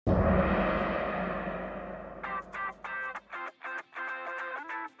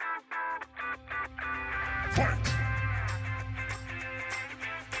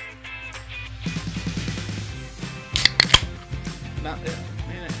That,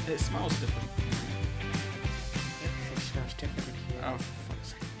 it smells different. Everything smells different in here. Oh, for fuck's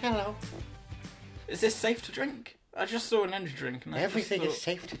sake. Hello. Is this safe to drink? I just saw an energy drink. And Everything is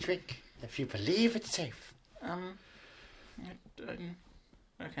safe to drink if you believe it's safe.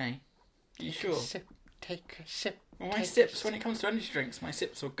 Okay. You sure? Take a sip. Well, my sips, when it comes to energy drinks, my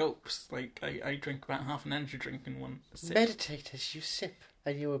sips are gulps. Like, I drink about half an energy drink in one sip. Meditate as you sip,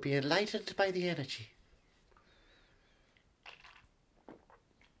 and you will be enlightened by the energy.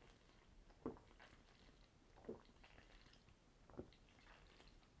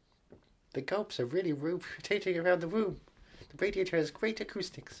 The gulps are really rotating around the room. The radiator has great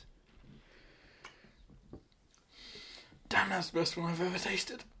acoustics. Damn, that's the best one I've ever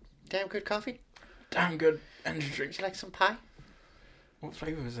tasted. Damn good coffee. Damn good energy Would drink. you like some pie? What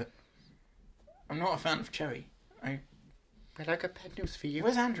flavour is it? I'm not a fan of cherry. Well, I got bad news for you.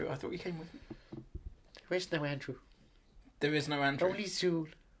 Where's Andrew? I thought you came with me. There is no Andrew. There is no Andrew. Only Zool.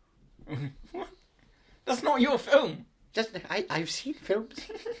 What? That's not your film. I've seen films.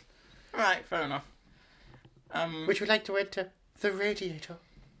 Right, fair enough. Would you like to enter the radiator?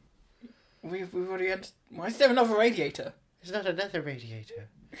 We've already entered. Why is there another radiator? There's not another radiator.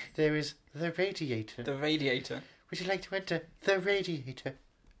 There is the radiator. The radiator. Would you like to enter the radiator?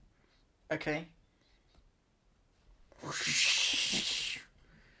 Okay.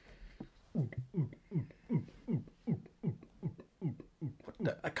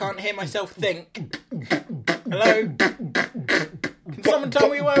 I can't hear myself think. Hello? Can someone tell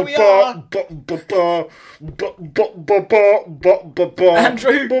me where we are?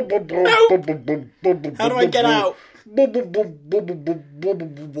 Andrew! Help! How do I get out?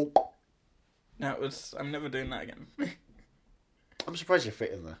 No, I'm never doing that again. I'm surprised you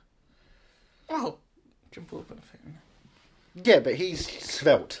fit in there. Oh, jump over and fit in there. Yeah, but he's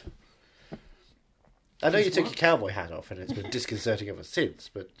svelte. I know He's you took what? your cowboy hat off and it's been disconcerting ever since,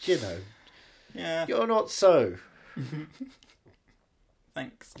 but, you know, Yeah. you're not so.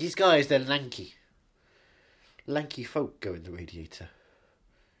 Thanks. These guys, they're lanky. Lanky folk go in the radiator.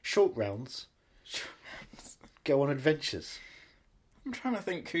 Short rounds go on adventures. I'm trying to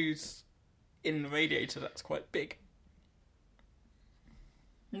think who's in the radiator that's quite big.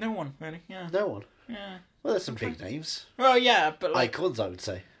 No one, really. Yeah. No one. Yeah. Well, there's some big names. Well, yeah, but like, Icons, I would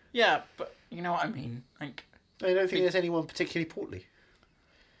say. yeah, but you know what I mean. Like, I don't think there's anyone particularly portly.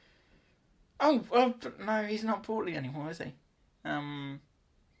 oh, well, but no, he's not portly anymore, is he?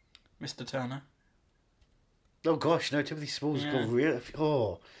 Mr. Turner. Oh gosh, no, Timothy Spall's Yeah. got real...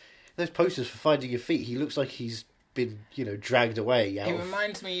 Oh, those posters for Finding Your Feet, he looks like he's been, dragged away out He of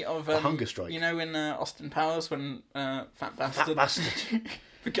reminds me of a hunger strike. You know, in Austin Powers when Fat Bastard, Fat Bastard.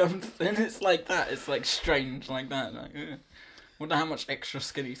 becomes, and it's like that. It's like strange, like that. Like, wonder how much extra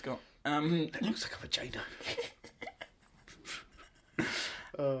skin he's got. It looks like a vagina.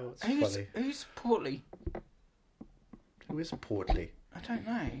 Oh, it's funny. Who's portly? Who is portly? I don't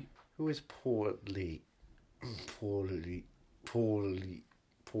know. Who is portly? Portly.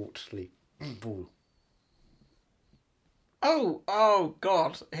 Bull. Oh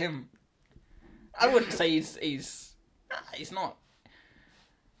God, him. I wouldn't say he's not.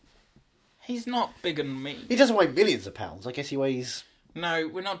 He's not bigger than me. He doesn't weigh millions of pounds. I guess he weighs No,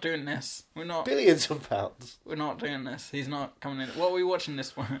 we're not doing this. We're not. billions of pounds. We're not doing this. He's not coming in. What are we watching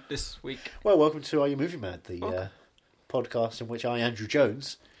this week? Well, welcome to Are You Movie Mad, the podcast in which I, Andrew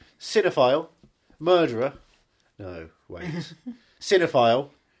Jones, cinephile, murderer, no, wait, cinephile,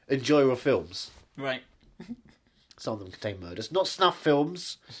 enjoyer of films. Right. Some of them contain murders, not snuff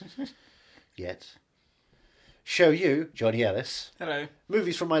films, yet. Show you, Johnny Ellis, Hello.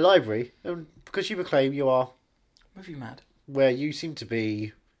 movies from my library, and because you proclaim you are Movie mad. where you seem to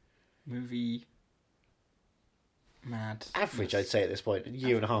be Movie mad. average, I'd say at this point, a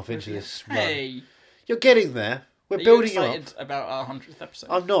year and a half into this run. Hey. You're getting there. We're Are you building you excited up. about our 100th episode?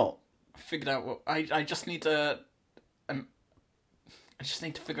 I'm not. I figured out what I just need to. I just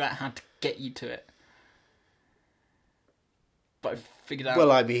need to figure out how to get you to it. But I figured out.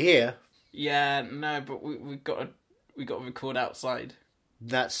 Well, I'd be here. Yeah, no, but we got to record outside.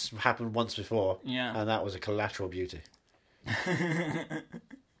 That's happened once before. Yeah. And that was a collateral beauty.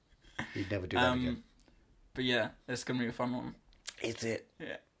 You'd never do that again. But yeah, it's gonna be a fun one. Is it?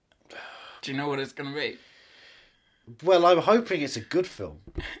 Yeah. Do you know what it's gonna be? Well, I'm hoping it's a good film,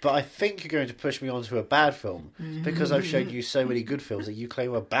 but I think you're going to push me onto a bad film because I've shown you so many good films that you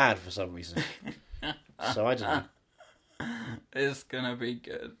claim are bad for some reason. So I don't know. It's gonna be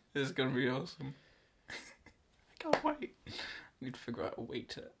good. It's gonna be awesome. I can't wait. I need to figure out a way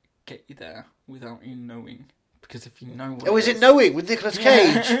to get you there without you knowing. Because if you know what... Oh, is it Knowing with Nicolas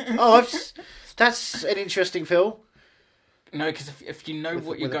Cage? That's an interesting film. No, because if you know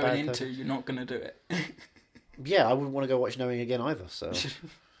what you're going into, you're not going to do it. Yeah, I wouldn't want to go watch Knowing again either, so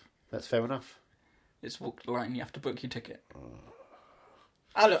that's fair enough. It's walk the line, you have to book your ticket.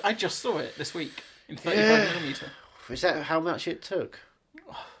 Oh, look, I just saw it this week in 35mm. Is that how much it took?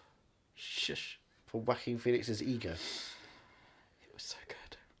 Oh, shush. For Joaquin Phoenix's ego? It was so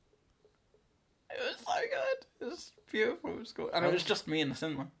good. It was so good. It was beautiful. It was cool. And it was just me in the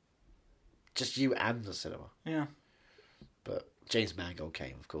cinema. Just you and the cinema? Yeah. But James Mangold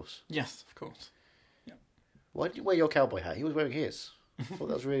came, of course. Yes, of course. Yeah. Why did you wear your cowboy hat? He was wearing his. I thought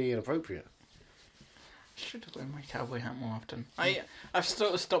that was really inappropriate. I should have worn my cowboy hat more often. I've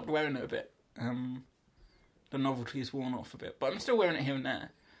sort of stopped wearing it a bit. The novelty's worn off a bit, but I'm still wearing it here and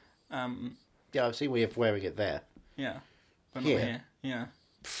there. Yeah, I've seen where you're wearing it there. Yeah, but not here. Yeah,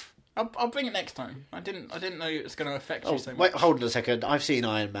 I'll bring it next time. I didn't know it was going to affect you so much. Wait, hold on a second. I've seen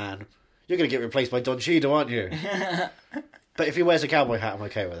Iron Man. You're going to get replaced by Don Cheadle, aren't you? But if he wears a cowboy hat, I'm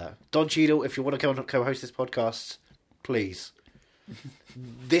okay with that. Don Cheadle, if you want to co-host this podcast, please.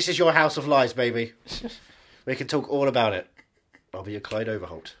 This is your house of lies, baby. We can talk all about it. I'll be your Clyde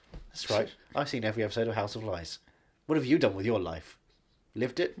Overholt. That's right. I've seen every episode of House of Lies. What have you done with your life?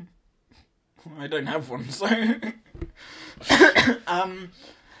 Lived it? I don't have one, so...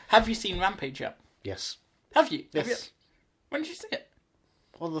 have you seen Rampage yet? Yes. Have you? Yes. When did you see it?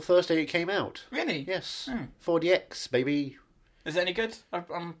 On the Thursday it came out. Really? Yes. Oh. 4DX, baby. Is it any good?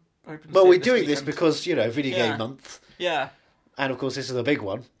 I'm hoping to Well, see we're it doing weekend. this because, video game month. Yeah. And, of course, this is a big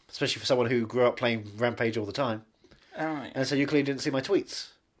one. Especially for someone who grew up playing Rampage all the time. Oh, yeah. And so you clearly didn't see my tweets.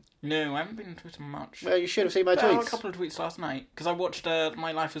 No, I haven't been on Twitter much. Well, you should have seen my But I had tweets. a couple of tweets last night, because I watched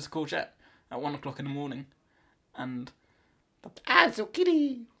My Life as a Courgette at 1 o'clock in the morning. And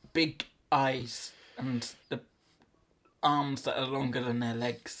zucchini! big eyes and the arms that are longer than their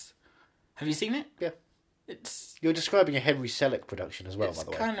legs. Have you seen it? Yeah. It's You're describing a Henry Selick production as well, by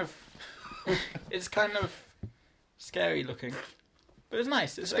the way. It's kind of scary looking. But it's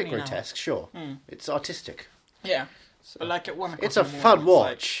nice. It's a bit grotesque, sure. It's artistic. Yeah. But like at 1 o'clock It's a in the morning, fun it's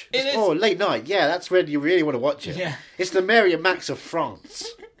watch. Like, it is. Oh, late night. Yeah, that's when you really want to watch it. Yeah. It's the Mary and Max of France.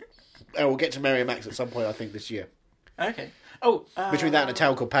 We'll get to Mary and Max at some point, I think, this year. Okay. Oh, Between that and A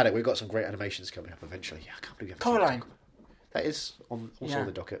Town Called Paddock, we've got some great animations coming up eventually. Yeah, I can't believe you haven't seen Coraline. it. That is also on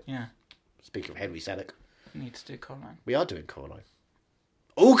the docket. Yeah. Speaking of Henry Selick, Need to do Coraline. we are doing Coraline.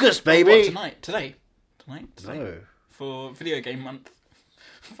 August, baby! What, tonight? Today? No. For Video Game Month.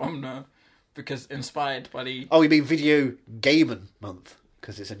 From because inspired by the... Oh, you mean Video Gaiman Month?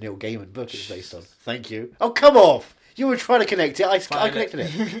 Because it's a Neil Gaiman book it's based on. Thank you. Oh, come off! You were trying to connect it. I connected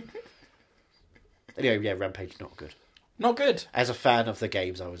it. Anyway, yeah, Rampage, not good. Not good. As a fan of the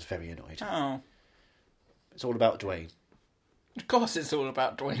games, I was very annoyed. Oh. It's all about Dwayne. Of course it's all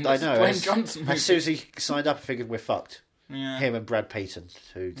about Dwayne. I know. Dwayne Johnson. As soon as he signed up, I figured we're fucked. Yeah. Him and Brad Payton,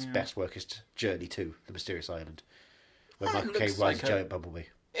 whose best work is Journey to the Mysterious Island, where Michael Caine rides a giant bumblebee.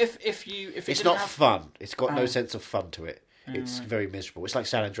 If It's not fun. It's got no sense of fun to it. It's very miserable. It's like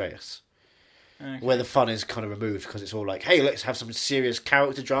San Andreas, where the fun is kind of removed because it's all like, hey, let's have some serious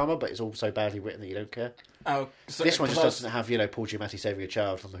character drama, but it's all so badly written that you don't care. Oh, so This one just doesn't have, Paul Giamatti saving a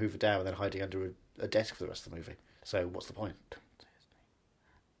child from the Hoover Dam and then hiding under a desk for the rest of the movie. So what's the point?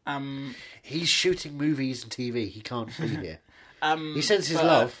 He's shooting movies and TV. He can't be here. He sends his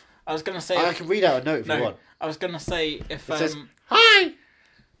love. I was going to say... I can read out a note if you want. I was going to say if... It says, hi!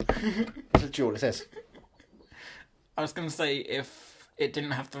 That's literally all it says. I was going to say if it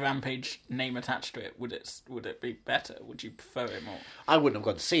didn't have the Rampage name attached to it, would it be better? Would you prefer it more? I wouldn't have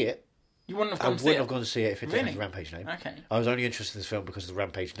gone to see it. You wouldn't have I gone to see it? wouldn't have gone to see it if it didn't have the Rampage name. Okay. I was only interested in this film because of the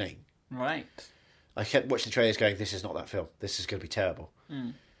Rampage name. Right. I kept watching the trailers going, this is not that film. This is going to be terrible.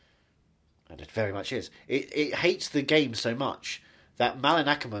 And it very much is. It hates the game so much that Malin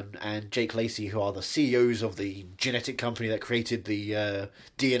Ackerman and Jake Lacey, who are the CEOs of the genetic company that created the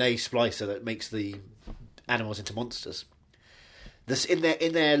DNA splicer that makes the animals into monsters, this in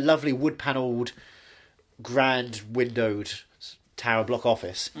their lovely wood-panelled, grand windowed tower block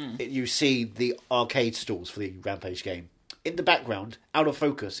office, you see the arcade stalls for the Rampage game. In the background, out of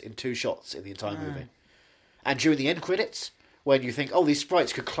focus, in 2 shots in the entire movie. And during the end credits, when you think, oh, these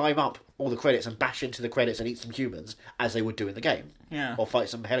sprites could climb up all the credits and bash into the credits and eat some humans, as they would do in the game. Yeah. Or fight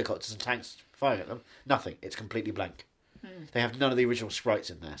some helicopters and tanks firing at them. Nothing. It's completely blank. They have none of the original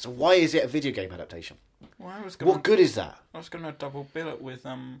sprites in there. So why is it a video game adaptation? Well, What good is that? I was going to double bill it with...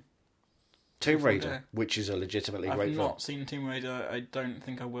 Tomb Raider, which is a legitimately great I've film. not seen Tomb Raider. I don't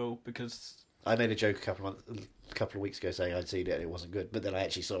think I will, because I made a joke a couple of weeks ago saying I'd seen it and it wasn't good, but then I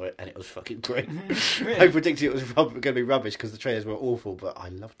actually saw it and it was fucking great. Really? I predicted it was going to be rubbish because the trailers were awful, but I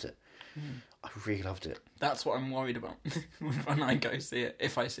loved it. I really loved it. That's what I'm worried about when I go see it,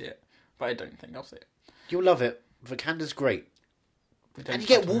 if I see it. But I don't think I'll see it. You'll love it. Vikander's great. We don't And you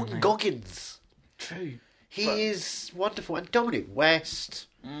get touch on Walton that. Goggins. True. He But- is wonderful. And Dominic West.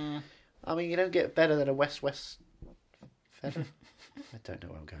 I mean, you don't get better than a West feather. I don't know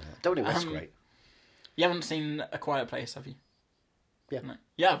where I'm going with that. Dominic West's great. You haven't seen A Quiet Place, have you? Yeah. No.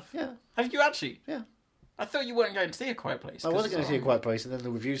 You have? Yeah. Have you actually? Yeah. I thought you weren't going to see A Quiet Place. I 'cause wasn't it's going to see A on. Quiet Place, and then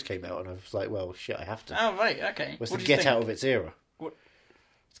the reviews came out, and I was like, well, shit, I have to. Oh, right, okay. Was What to do you get think? out of its era.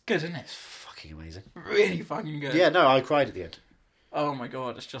 It's good, isn't it? Fucking amazing. Really fucking good. Yeah, no, I cried at the end. Oh my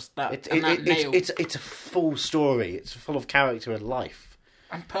god, it's just that. It's a full story. It's full of character and life.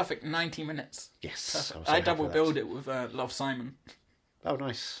 And perfect 90 minutes. Yes. Perfect. was so I happy double with billed that. it with Love, Simon. Oh,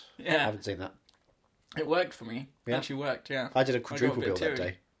 nice. I Yeah. haven't seen that. It worked for me. Yeah? It actually worked, yeah. I did a got quadruple bit bill that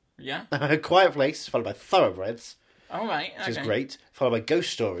teary. day. Yeah? A Quiet Place, followed by Thoroughbreds, Alright, okay. which is great. Followed by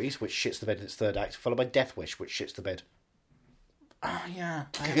Ghost Stories, which shits the bed in its third act. Followed by Death Wish, which shits the bed. Oh, yeah.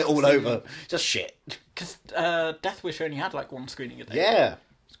 All over. Just shit. Because Death Wish only had like one screening a day. Yeah.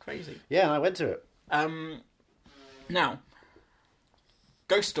 It's crazy. Yeah, I went to it. Now,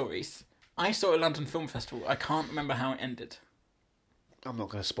 Ghost Stories. I saw it at London Film Festival. I can't remember how it ended. I'm not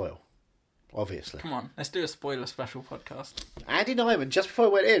going to spoil. Obviously. Come on, let's do a spoiler special podcast. Andy Nyman, just before I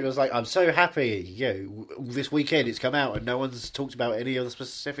went in, was like, I'm so happy, this weekend it's come out and no one's talked about any of the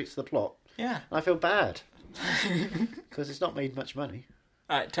specifics of the plot. Yeah. And I feel bad. Because it's not made much money.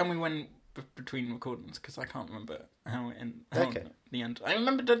 Alright, tell me when between recordings, because I can't remember how it ended. Okay. The end. I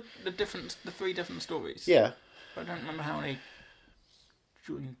remember the three different stories. Yeah. But I don't remember how they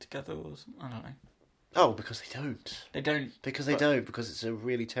joined together or something. I don't know. Oh, because they don't. They don't. Because because it's a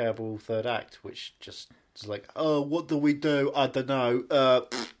really terrible third act, which just is like, oh, what do we do? I don't know.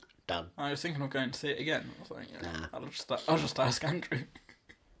 Done. I was thinking of going to see it again. I was like, yeah, Nah. I'll just ask Andrew.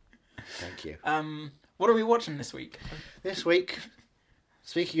 Thank you. What are we watching this week? This week,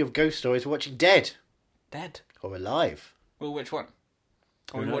 speaking of ghost stories, we're watching Dead. Dead. Or Alive. Well, which one?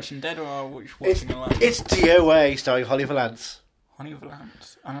 Are we Who knows? watching Dead or are we It's, watching Alive? it's DOA, starring Holly Valance. Honey of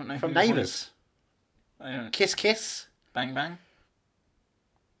Lambs. I don't know. From who Holly- Neighbours. I don't. Kiss Kiss. Bang Bang.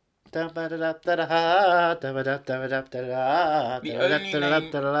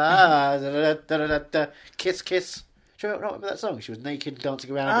 Kiss Kiss. Do you not remember that song? She was naked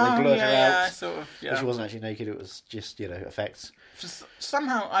dancing around and they blurred her yeah, out. sort of. But Yeah. she wasn't actually naked, it was just, effects.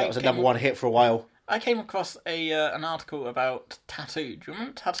 Somehow That was a number one hit for a while. I came across an article about Tattoo. Do you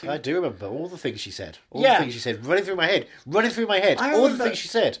remember Tattoo? I do remember all the things she said. All Yeah. the things she said running through my head. I All the remember things she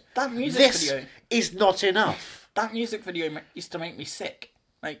said. that music This video. is not enough. That music video used to make me sick.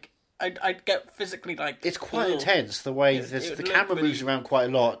 Like I'd get physically like. It's quite ill. intense the way It the looked camera really- moves around quite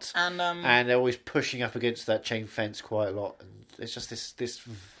a lot, And and they're always pushing up against that chain fence quite a lot. And it's just this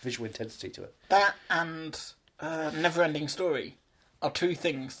visual intensity to it. that and Neverending Story are two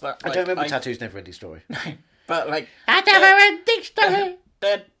things that I don't remember Tattoo's Never-Ending Story. but like A never-ending story.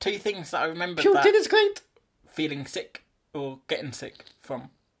 they're two things that I remember Putin that is great. feeling sick or getting sick from,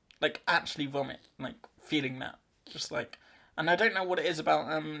 like actually vomit, like feeling that, just like. And I don't know what it is about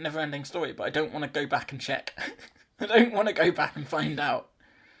Neverending Story, but I don't want to go back and check. I don't want to go back and find out,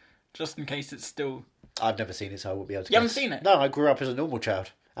 just in case it's still. I've never seen it, so I won't be able to. You haven't guess. seen it? No, I grew up as a normal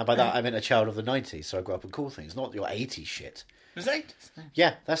child, and by that I meant a child of the '90s. So I grew up in cool things, not your '80s shit. Was it?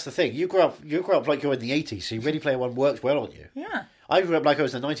 Yeah, that's the thing. You grew up like you're in the '80s, so Ready Player One worked well on you. Yeah. I grew up like I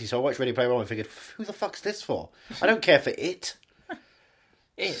was in the '90s, so I watched Ready Player One and figured, who the fuck's this for? I don't care for it.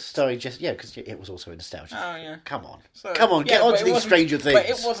 Starring just because it was also a nostalgia. Oh yeah. Come on, So, come on, get yeah, on but to it these wasn't- Stranger Things. But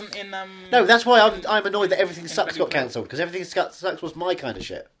it wasn't in. No, that's why I'm annoyed that Everything Sucks Ready got Player- cancelled because Everything Sucks was my kind of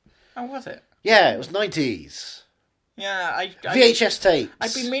shit. Oh, was it? Yeah, it was '90s Yeah, I VHS tapes.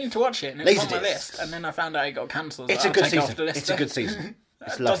 I'd been meaning to watch it, and it was on my Laserdiscs. list, and then I found out it got cancelled. It's so a good I'll take it off season. the list. It's a good season.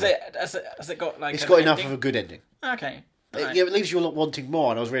 It's Does lovely. it? Has it got like? It's an got enough ending? of a good ending. Okay. Right. Yeah, it leaves you wanting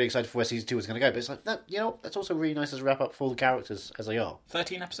more, and I was really excited for where season 2 was going to go. But it's like, that's also really nice as a wrap up for all the characters as they are.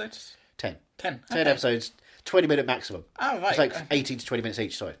 13 episodes. 10. 10. 10 Okay. episodes, 20-minute maximum. Oh right. It's like okay. 18 to 20 minutes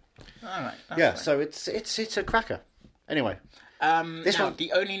each. Sorry. All right. That's Yeah, fine. so it's a cracker. Anyway, this now, one-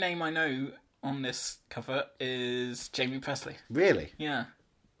 the only name I know on this cover is Jamie Presley. really, Yeah.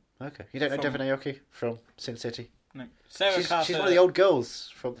 okay. You don't know From- Devon Aoki from Sin City? No. Sarah She's Carter. one of the old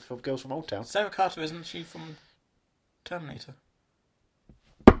girls from Girls from Old Town. Sarah Carter, isn't she from Terminator?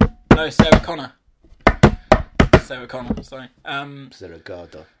 No, Sarah Connor. Sarah Connor. Sorry. Sarah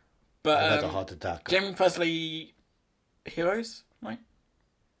Carter. But Another heart attack. Jamie Presley, Heroes, right?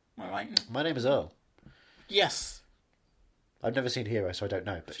 Am I fighting? My name is Earl. Yes. I've never seen Hero, so I don't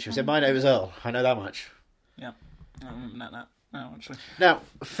know. But she said, my name is Earl. I know that much. Yeah. I don't remember that. No, actually. Now,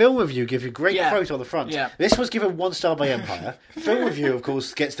 Film Review gives you a great Yeah. quote on the front. Yeah. This was given 1 star by Empire. Film Review, of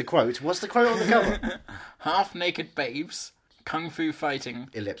course, gets the quote. What's the quote on the cover? Half-naked babes, kung fu fighting,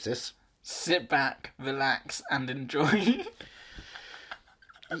 Ellipsis. sit back, relax, and enjoy.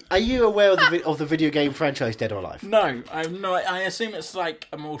 Are you aware of the video game franchise Dead or Alive? No, I'm not. I assume it's like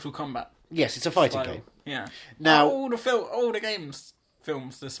a Mortal Kombat Yes, it's a fighting style. game. Yeah. Now- all the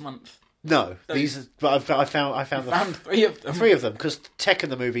films this month. No, but I found Found 3 of them. 3 of them, because Tekken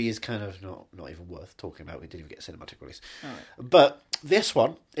the movie is kind of not even worth talking about. We didn't even get a cinematic release. Right. But this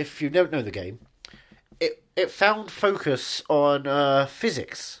one, if you don't know the game, it found focus on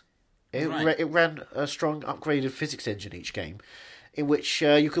physics. Right. It ran a strong upgraded physics engine each game, in which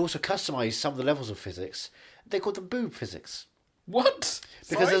you could also customize some of the levels of physics. They called them boob physics. What?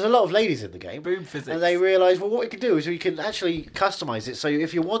 Because Sorry? there's a lot of ladies in the game. Boob physics. And they realised, well, what we can do is we can actually customise it. So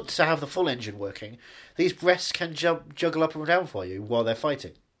if you want to have the full engine working, these breasts can juggle up and down for you while they're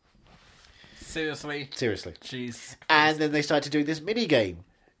fighting. Seriously? Seriously. Jeez. And then they started doing this mini game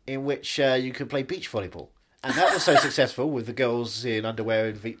in which you could play beach volleyball. And that was so successful with the girls in underwear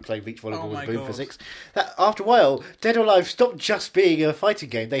and playing beach volleyball Oh with my boob God. physics that after a while, Dead or Alive stopped just being a fighting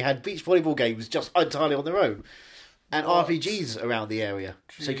game. They had beach volleyball games just entirely on their own. And What? RPGs around the area.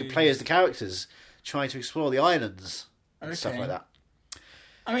 So you could Jeez. play as the characters, trying to explore the islands and stuff Okay. like that.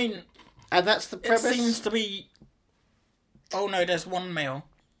 I mean, And that's the it premise. seems to be... Oh no, there's one male.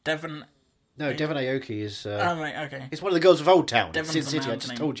 Devon... No, Devon Aoki is... Oh right, okay. it's one of the girls of Old Town in Devon's Sin the City, I man's just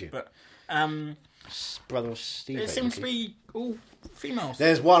name, told you. But, Brother of Steve it seems Aoki. to be all females.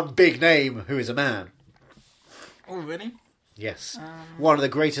 There's one big name who is a man. Oh, really? Yes. One of the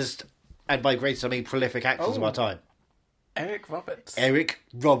greatest, and by greatest I mean prolific actors of Oh. our time. Eric Roberts. Eric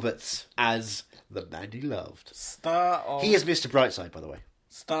Roberts as the man he loved. Star of... He is Mr. Brightside, by the way.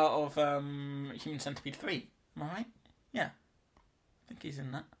 Star of Human Centipede 3. Am I right? Yeah. I think he's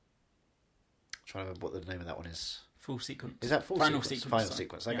in that. trying to remember what the name of that one is. Full sequence. Is that full Final sequence? sequence, Final sorry.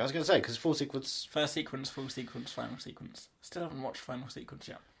 sequence. Okay, Yeah. I was going to say, because full sequence... First sequence, full sequence, final sequence. Still haven't watched final sequence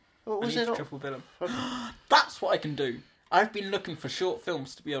yet. What I was need it? to triple bill 'em. That's what I can do. I've been looking for short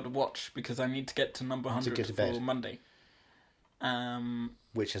films to be able to watch because I need to get to number 100 get to for bed. Monday.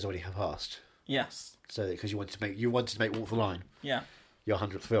 Which has already passed. Yes. So, because you wanted to make Walk the Line, Yeah. your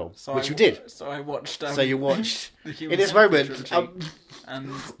 100th film, So which I you did. So I watched... So you watched... the Human in this Centipede moment... trilogy,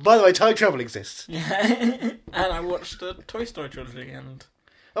 and... by the way, time travel exists. Yeah. And I watched the Toy Story trilogy and...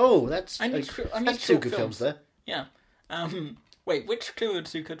 Oh, that's... I need that's two short good films there. Yeah. Wait, which two are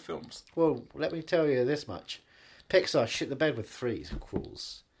 2 good films? Well, let me tell you this much. Pixar shit the bed with 3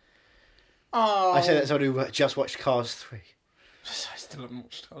 quals. Oh, I say that someone who just watched Cars 3. I still haven't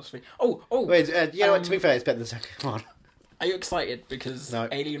watched Cars 3. Oh! Wait, you know what, to be fair, it's better than the second one. Are you excited? Because No.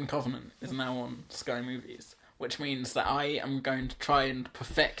 Alien Covenant is now on Sky Movies, which means that I am going to try and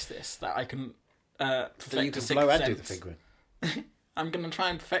perfect this, that I can perfect So you a can sixth blow and sense. do the fingering. I'm going to try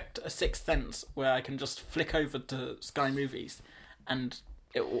and perfect a sixth sense where I can just flick over to Sky Movies and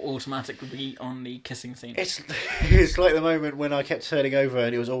it will automatically be on the kissing scene. It's like the moment when I kept turning over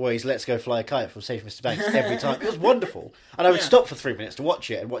and it was always "Let's Go Fly a Kite" from Save Mr. Banks every time. It was wonderful, and I would Yeah. stop for 3 minutes to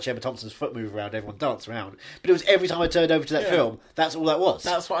watch it and watch Emma Thompson's foot move around, everyone dance around. But it was every time I turned over to that Yeah. film, that's all that was.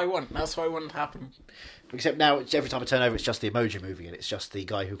 That's what I want. That's what I want to happen. Except now, every time I turn over, it's just the Emoji Movie, and it's just the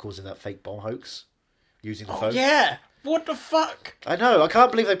guy who calls in that fake bomb hoax using the phone. Yeah! What the fuck? I know. I can't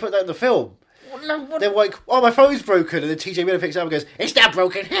believe they put that in the film. What? They're like, "Oh, my phone's broken," and then TJ Miller picks it up and goes, "It's not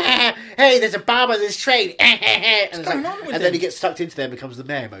broken. Hey, there's a bomb on this train." What's going on with and then him? he gets sucked into there and becomes the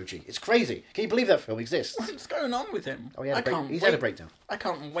mayor emoji. It's crazy. Can you believe that film exists? What's going on with him? Oh, he had I a break- can't he's wait. had a breakdown. I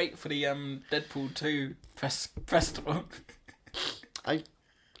can't wait for the Deadpool 2 festival.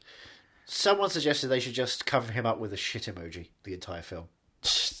 Someone suggested they should just cover him up with a shit emoji the entire film.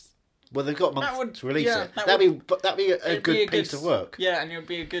 Well, they've got a month That would- to release yeah, it. that That'd be a It'd good be piece of work. Yeah, and it would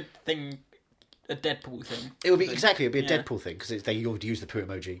be a good thing, a Deadpool thing. It would be exactly. It'd be a Yeah. Deadpool thing because they already used the poo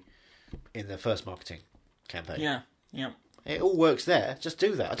emoji in their first marketing campaign. Yeah, yeah. It all works there. Just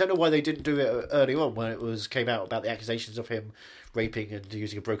do that. I don't know why they didn't do it early on when it came out about the accusations of him raping and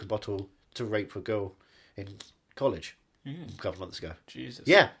using a broken bottle to rape a girl in college a couple of months ago. Jesus.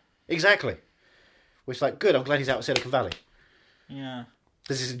 Yeah, exactly. Which, like, good. I'm glad he's out of Silicon Valley. Yeah.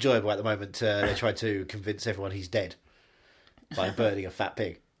 This is enjoyable at the moment. They tried to convince everyone he's dead by burning a fat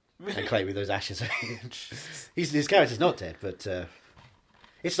pig and claiming those ashes. His character's not dead, but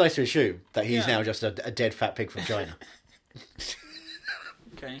it's nice to assume that he's Yeah. now just a dead fat pig from China.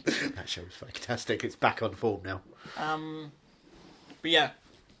 Okay. That show was fantastic. It's back on form now. But yeah,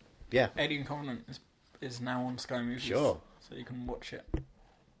 Yeah. Alien Covenant is now on Sky Movies. Sure. So you can watch it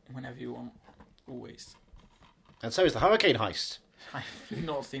whenever you want, always. And so is the Hurricane Heist. I've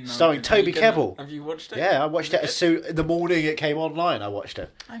not seen that. Starring Toby Kebbell. Have you watched it? Yeah, I watched it as soon in the morning it came online. I watched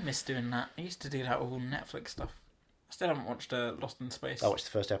it. I miss doing that. I used to do that all Netflix stuff. I still haven't watched Lost in Space. I watched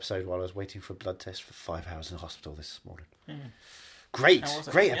the first episode while I was waiting for a blood test for 5 hours in the hospital this morning. Mm. Great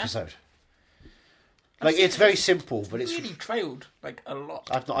episode. Like, it's very simple, but it's really trailed like a lot.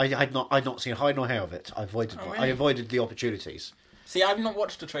 I've not seen hide nor hair of it. I avoided the opportunities. See, I've not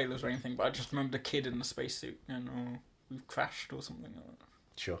watched the trailers or anything, but I just remember the kid in the spacesuit and we've crashed or something like that.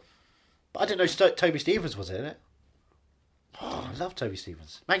 Sure, but I didn't know Toby Stephens was in it. Oh, I love Toby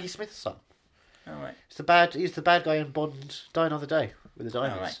Stephens. Maggie Smith's son. Oh right. He's the bad guy in Bond Die Another Day with the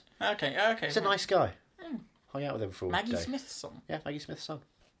diamonds. Oh right. Okay. He's a nice guy. Hung out with him for all day. Maggie Smith's son. Yeah, Maggie Smith's son.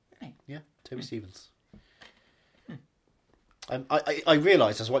 Really? Yeah, Toby Stephens. I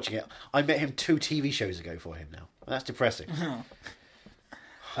realised as I was watching it, I met him 2 TV shows ago for him now. And that's depressing.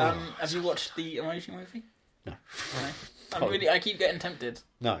 Have you watched the Emoji Movie? No. I keep getting tempted.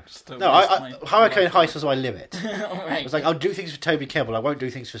 No. Hurricane Heist was my limit. Right. I was like, I'll do things for Toby Kebbell, I won't do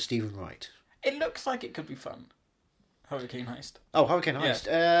things for Stephen Wright. It looks like it could be fun. Hurricane Heist. Oh, Hurricane Heist.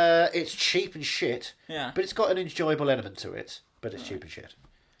 Yeah. It's cheap and shit. Yeah. But it's got an enjoyable element to it. But it's cheap and shit.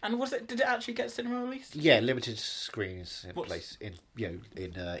 And did it actually get cinema release? Yeah, limited screens in place in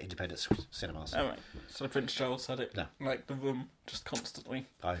independent cinemas. Oh right. So Prince Charles had it. No. Like The Room, just constantly.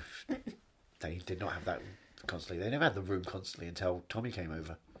 They did not have that constantly. They never had The Room constantly until Tommy came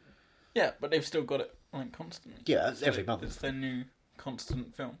over. Yeah, but they've still got it like constantly. Yeah, that's every month. It's their new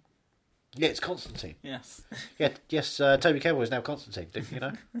constant film. Yeah, it's Constantine. Yes. Yes. Toby Kebbell is now Constantine. Didn't you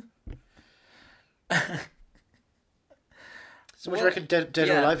know? So what do you reckon Dead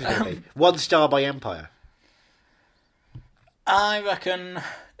or Alive is going to be? 1 star by Empire. I reckon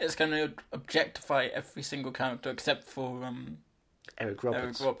it's going to objectify every single character except for Eric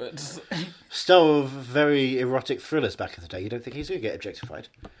Roberts. Star of very erotic thrillers back in the day. You don't think he's going to get objectified?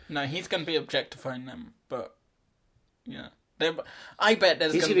 No, he's going to be objectifying them, but yeah. I bet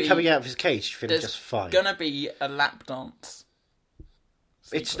there's going to be coming out of his cage feeling just fine. There's going to be a lap dance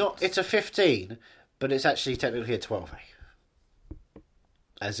sequence. It's not. It's a 15, but it's actually technically a 12A.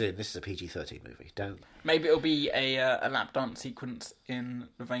 As in, this is a PG-13 movie. Maybe it'll be a lap dance sequence in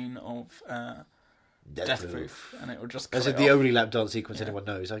the vein of Death Proof, and it will just. As in the only lap dance sequence anyone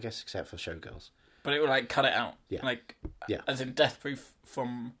knows, I guess, except for Showgirls. But it will cut it out. Yeah. As in Death Proof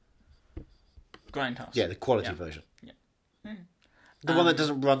from Grindhouse. Yeah, the quality version. Yeah. The one that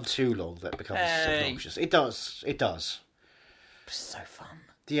doesn't run too long, that becomes obnoxious. It does. It's so fun.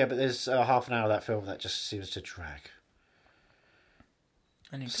 Yeah, but there's half an hour of that film that just seems to drag.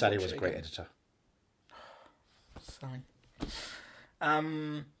 Sally was a great editor. Sally.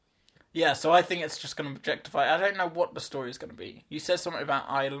 Yeah, so I think it's just going to objectify. I don't know what the story is going to be. You said something about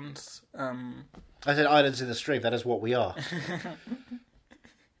islands. I said islands in the stream. That is what we are.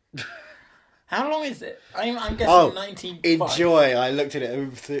 How long is it? I'm guessing 19. Enjoy. I looked at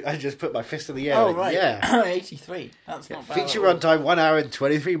it. I just put my fist in the air. Oh, right. Yeah. 83. That's not bad. Feature runtime 1 hour and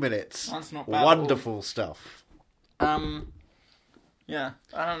 23 minutes. That's not bad. Wonderful stuff. Yeah,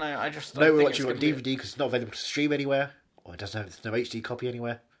 I don't know. I just no, we're watching on DVD because it's not available to stream anywhere, or it doesn't have no HD copy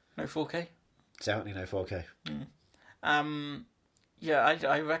anywhere. No 4K. Certainly no 4K. Yeah,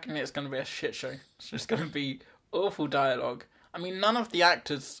 I reckon it's going to be a shit show. It's just going to be awful dialogue. I mean, none of the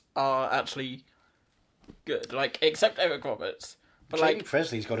actors are actually good, except Eric Roberts. But Jamie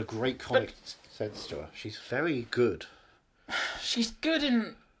Presley's got a great comic sense to her. She's very good. She's good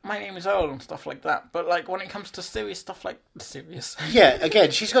in My Name is Earl and stuff like that, but when it comes to serious stuff serious. Yeah,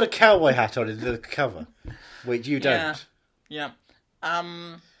 again, she's got a cowboy hat on in the cover, which you don't. Yeah.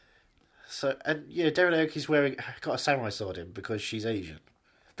 So, and Darren Aoki's got a samurai sword in because she's Asian.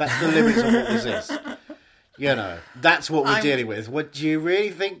 That's the limits of what this is. That's what we're dealing with. What do you really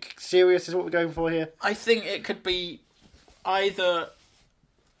think? Serious is what we're going for here? I think it could be either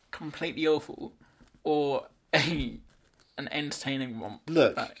completely awful or an entertaining one.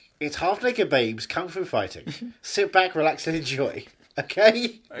 Look, it's half-naked babes, kung fu fighting. Sit back, relax and enjoy.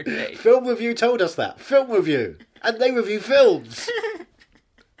 Okay? Okay. Film Review told us that. Film Review. And they review films.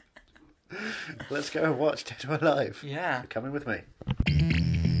 Let's go and watch Dead or Alive. Yeah. You're coming with me.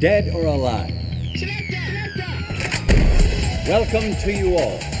 Dead or Alive. Welcome to you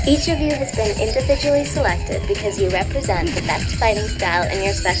all. Each of you has been individually selected because you represent the best fighting style in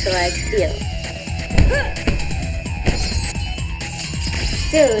your specialized field.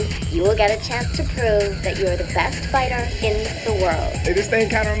 Soon, you will get a chance to prove that you are the best fighter in the world. Hey, this thing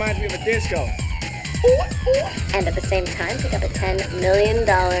kind of reminds me of a disco. And at the same time, pick up a $10 million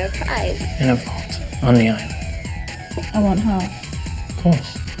prize. In a vault on the island. I want half. Of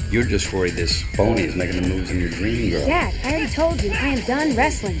course. You're just worried this phony is making the moves in your dream, girl. Dad, I already told you, I am done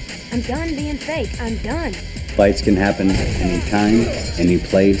wrestling. I'm done being fake. I'm done. Fights can happen anytime, any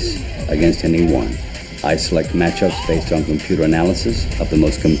place, against anyone. I select matchups based on computer analysis of the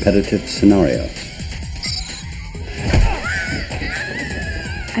most competitive scenarios.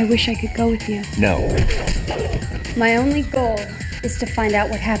 I wish I could go with you. No. My only goal is to find out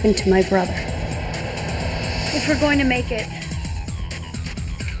what happened to my brother. If we're going to make it,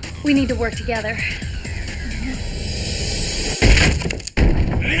 we need to work together.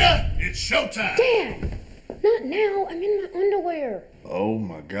 Nina, it's showtime! Dad! Not now. I'm in my underwear. Oh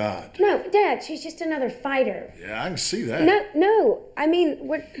my God. No, Dad, she's just another fighter. Yeah, I can see that. No. I mean,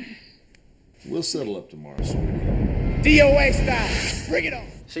 we're... We'll settle up tomorrow, sweetie. DOA style. Bring it on.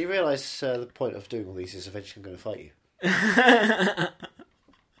 So you realise the point of doing all these is eventually I'm going to fight you.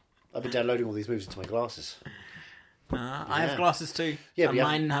 I've been downloading all these moves into my glasses. I have glasses too. Yeah, and but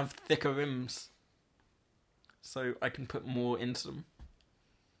mine have thicker rims. So I can put more into them.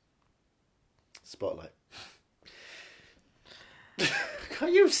 Spotlight.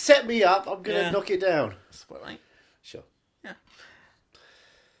 Can't you set me up? I'm going to knock it down. Spotlight. Sure. Yeah.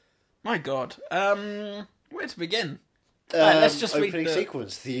 My God. Where to begin? Right, let's just read opening the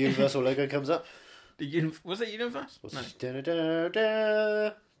sequence. The Universal logo comes up. Was it Universe? No.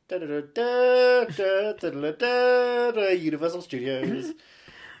 Universal Studios.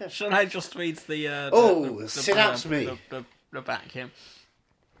 Shall I just read the synapse me. The back here.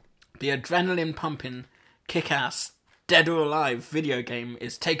 The adrenaline-pumping, kick-ass, Dead or Alive video game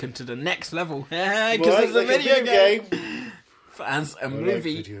is taken to the next level. Because it's a video game. As a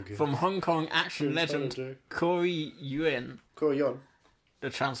movie from Hong Kong action legend Corey Yuen. The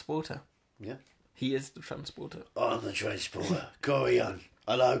Transporter. Yeah. He is the Transporter. I'm the Transporter. Corey Yuen.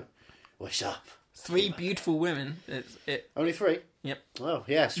 Hello. What's up? 3 beautiful women. Only 3? Yep. Oh,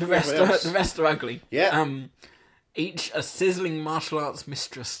 yes. The rest are ugly. Yeah. Each a sizzling martial arts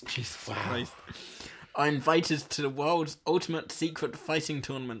mistress. Jesus Christ. Are invited to the world's ultimate secret fighting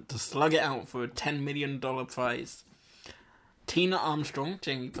tournament to slug it out for a $10 million prize. Tina Armstrong,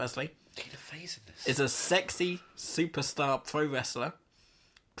 Jamie Presley, is a sexy superstar pro wrestler.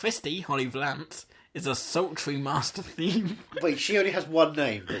 Christy, Holly Valance, is a sultry master thief. Wait, she only has one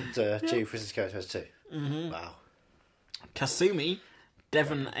name, but Jamie Presley's character has 2. Mm-hmm. Wow. Kasumi,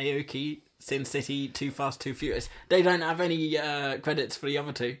 Devon Aoki, Sin City, Too Fast, Too Furious. They don't have any credits for the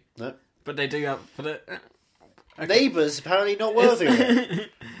other 2. No. But they do have for the... Okay. Neighbours, apparently not worthy of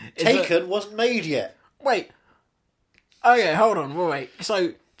it. Taken wasn't made yet. Wait. Okay, hold on, wait.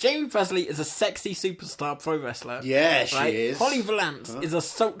 So, Jamie Presley is a sexy superstar pro wrestler. Yeah, she right? is. Holly Valance is a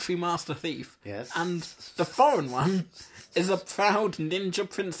sultry master thief. Yes. And the foreign one is a proud ninja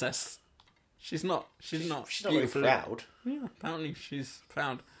princess. She's not very proud. Yeah, apparently she's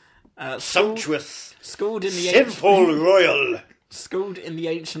proud. Sumptuous. Schooled in the sinful royal. Schooled in the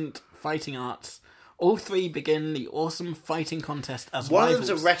ancient fighting arts. All 3 begin the awesome fighting contest as One rivals. of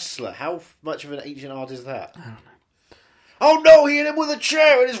them's a wrestler. How much of an ancient art is that? I don't know. Oh no, he hit him with a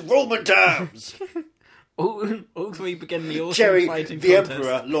chair in his Roman times! all 3 begin the awesome Jerry, fighting the contest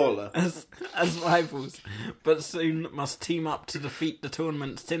Emperor, Lawler. as rivals, but soon must team up to defeat the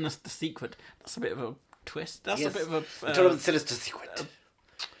tournament's sinister secret. That's a bit of a twist. That's a bit of a... the tournament's sinister secret.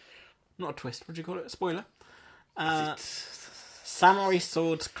 Not a twist, what do you call it? A spoiler? Samurai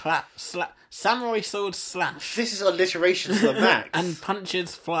swords slash. This is alliteration to the max. And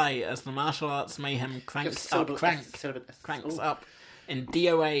punches fly as the martial arts mayhem cranks up in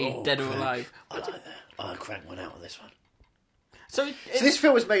DOA Dead or Alive. I like that. I'll crank one out on this one. So this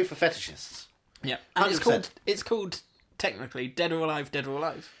film was made for fetishists. Yeah, and it's called technically Dead or Alive, Dead or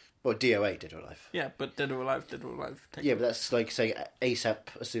Alive. Well, DOA, Dead or Alive. Yeah, but Dead or Alive. Yeah, but that's like saying ASAP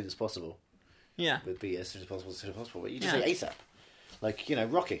as soon as possible. Yeah. Would be as soon as possible, But you just say ASAP. Like,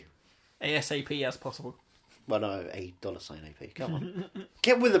 Rocky. ASAP as possible. Well, no, $8 AP. Come on.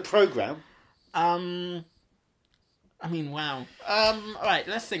 Get with the program. I mean, wow. Alright,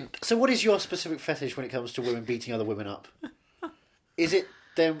 let's think. So what is your specific fetish when it comes to women beating other women up? Is it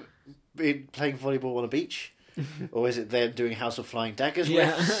them playing volleyball on a beach? Or is it them doing House of Flying Daggers?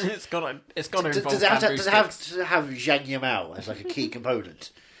 Yeah, it's got to involve does it have to have Zhang Yimou as like a key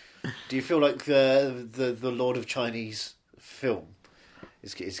component? Do you feel like the Lord of Chinese film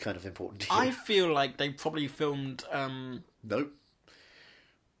is kind of important to you? I feel like they probably filmed... Nope.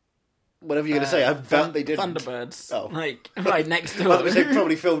 Whatever you're going to say, I bet they didn't. Thunderbirds. Oh. Like, right next to Well, it. they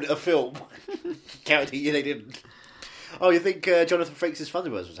probably filmed a film. Counting, they didn't. Oh, you think Jonathan Frakes'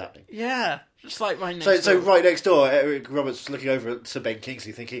 Thunderbirds was happening? Yeah. Just like right next So door. right next door, Eric Roberts looking over at Sir Ben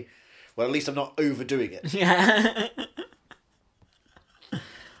Kingsley thinking, well, at least I'm not overdoing it. Yeah.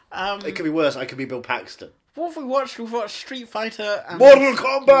 It could be worse. I could be Bill Paxton. What have we watched? We've watched Street Fighter and Mortal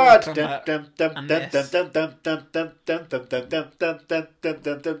Kombat!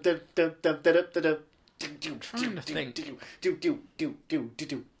 Trying to think.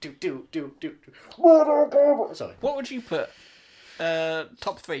 Mortal Kombat! Sorry. What would you put?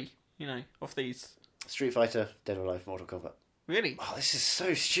 Top 3, of these. Street Fighter, Dead or Alive, Mortal Kombat. Really? Oh, this is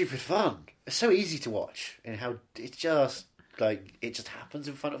so stupid fun. It's so easy to watch, and how it just happens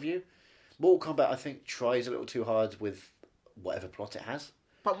in front of you. Mortal Kombat, I think, tries a little too hard with whatever plot it has.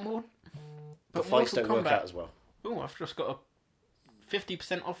 The fights Mortal don't work Kombat- out as well. Oh, I've just got a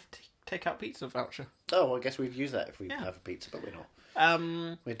 50% off take-out pizza voucher. Oh, well, I guess we'd use that if we have a pizza, but we're not.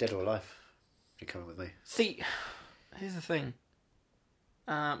 We're Dead or Alive. You're coming with me. See, here's the thing.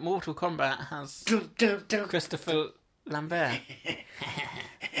 Mortal Kombat has Christopher Lambert.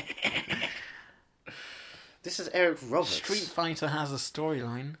 This is Eric Roberts. Street Fighter has a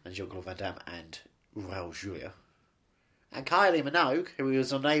storyline. And Jean-Claude Van Damme and Raul Julia. And Kylie Minogue, who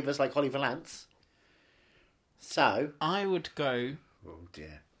was on Neighbours like Holly Valance. So... I would go... Oh,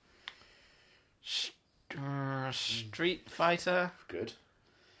 dear. Street Fighter. Good.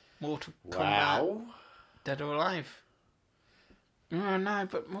 Mortal Wow. Kombat. Dead or Alive. No,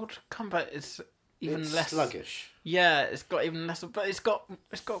 but Mortal Kombat is even It's less... sluggish. Yeah, it's got even less... But it's got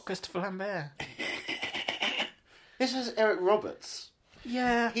Christopher Lambert. This is Eric Roberts.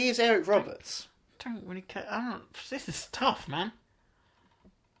 Yeah. He is Eric Roberts. Don't really care. This is tough, man.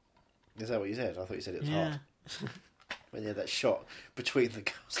 Is that what you said? I thought you said it was Yeah. hard. When you had that shot between the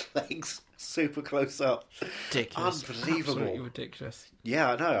girl's legs, super close up. Ridiculous. Unbelievable. Absolutely ridiculous.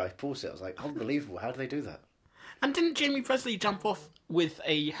 Yeah, I know. I paused it. I was like, unbelievable. How do they do that? And didn't Jamie Presley jump off with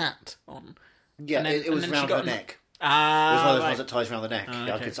a hat on? Yeah, And then- it was and then she round got her an- neck. It Ah, was one of those right. ones that ties around the neck. Oh,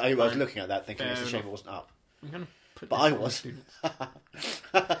 Yeah, okay. I was Fine. looking at that thinking Fair it's a shame enough. it wasn't up. I'm gonna put But this I on the was. students.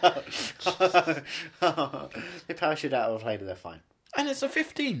 They parachute out of a plane and they're fine. And it's a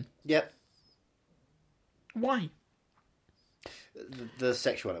 15. Yep. Why? The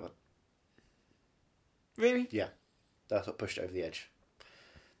sexual element. Really? Yeah. That's what pushed it over the edge.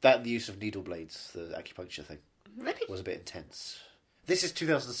 That and the use of needle blades, the acupuncture thing, Really? was a bit intense. This is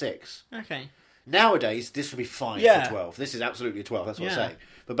 2006. Okay. Nowadays, this would be fine Yeah. for 12. This is absolutely a 12, that's what Yeah. I'm saying.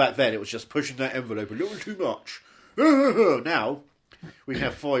 But back then, it was just pushing that envelope a little too much. Now, we can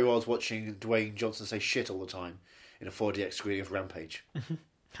have 4-year-olds watching Dwayne Johnson say shit all the time in a 4DX screening of Rampage.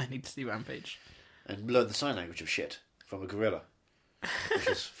 I need to see Rampage. And learn the sign language of shit from a gorilla. Which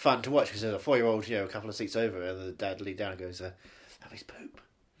is fun to watch because there's a 4-year-old, a couple of seats over, and the dad leans down and goes, that was poop.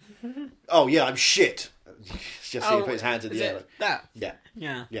 Oh, yeah, I'm shit. Just so he put his hands in is the it air. that? Yeah.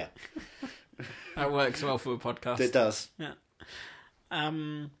 Yeah. Yeah. That works well for a podcast. It does. Yeah.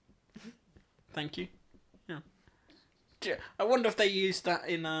 Thank you. Yeah. I wonder if they used that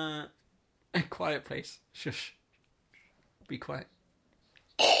in a Quiet Place. Shush. Be quiet.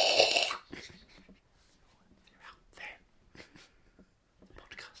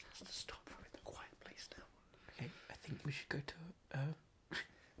 Podcast has to stop. We're in the quiet place now. Okay, I think we should go to.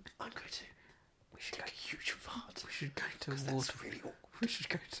 I'm going to. We should take a huge fart. We should go to a That's waterfall. really awkward. We should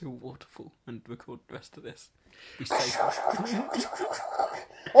go to a waterfall and record the rest of this. Be safe. Are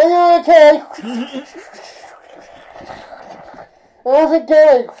you okay? How's it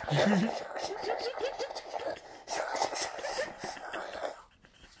going?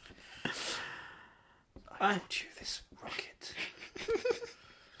 I bought you this rocket.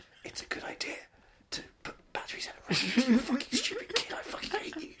 It's a good idea to put batteries in a rocket. You fucking stupid kid. I fucking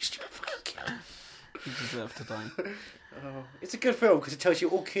hate you, stupid fucking kid. You deserve to die. It's a good film because it tells you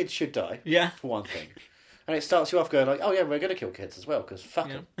all kids should die. Yeah. For one thing. And it starts you off going like, oh yeah, we're going to kill kids as well because fuck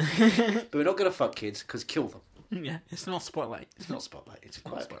them. Yeah. But we're not going to fuck kids because kill them. Yeah, it's not Spotlight. It's not Spotlight. It's a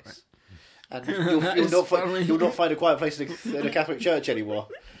quiet Spotlight. place. And That you'll is not funny. you'll not find a quiet place in a Catholic church anymore.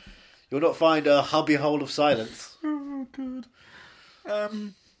 You'll not find a hubby hole of silence. Oh, God.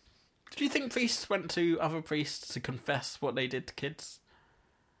 Do you think priests went to other priests to confess what they did to kids?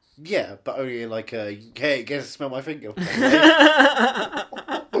 Yeah, but only like, hey, guess smell my finger.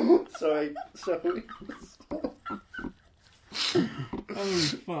 Sorry. Oh,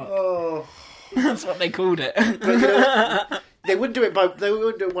 fuck. Oh. That's what they called it. But, you know, they wouldn't do it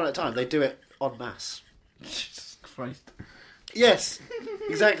one at a time. They do it en masse. Jesus Christ. Yes,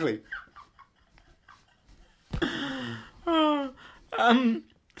 exactly.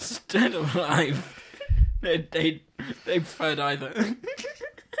 Dead or Alive. They preferred either.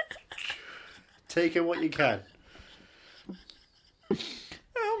 Take in what you can.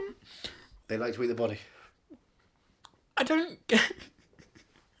 They like to eat the body. I don't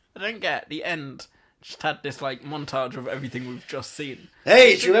get the end. Just had this like montage of everything we've just seen.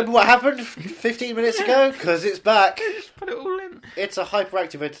 Hey, do you remember what happened 15 minutes ago? Because it's back. Just put it all in. It's a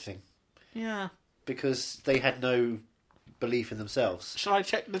hyperactive editing. Yeah. Because they had no belief in themselves. Shall I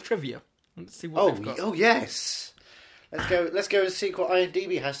check the trivia? Let's see what they've got. Oh yes. Let's go and see what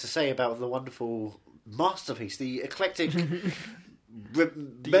IMDb has to say about the wonderful masterpiece, the eclectic,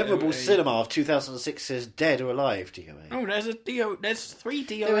 memorable cinema of 2006's Dead or Alive, DOA. Oh, there's 3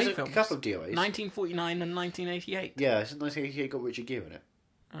 DOA There was a films. couple of DOAs. 1949 and 1988. Yeah, 1988 got Richard Gere in it.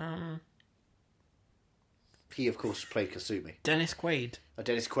 He, of course, played Kasumi. Dennis Quaid.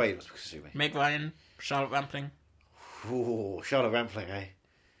 Dennis Quaid was Kasumi. Meg Ryan. Charlotte Rampling. Ooh, Charlotte Rampling, eh?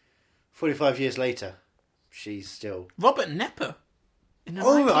 45 years later, she's still... Robert Nepper. In a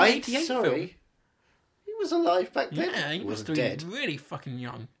Oh, right, 1988 sorry. film. He was alive back then. Yeah, he must wasn't have been dead. really fucking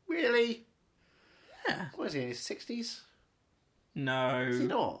young. Really? Yeah. What is he, in his 60s? No. Is he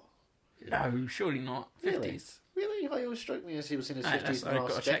not? No, surely not. 50s. Really? I always struck me as he was in his 50s in the I've got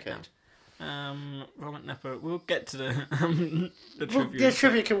last to check decade. now. Robert Nepper. We'll get to the the Well, trivia. yeah,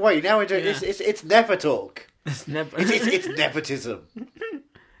 trivia can wait. Now we're doing Yeah. it's never talk. It's never. It's nepotism.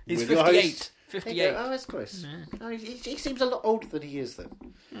 He's With your 58. host- 58. Oh, that's close. No, he seems a lot older than he is, then.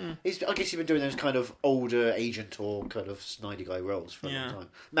 I guess he's been doing those kind of older agent or kind of snidey guy roles for a long time.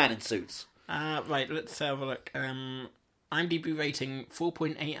 Man in suits. Right, let's have a look. IMDb rating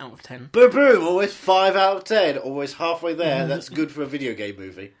 4.8 out of 10. Boom, boom! Always 5 out of 10. Always halfway there. That's good for a video game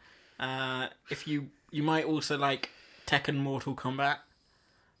movie. If you might also like Tekken Mortal Kombat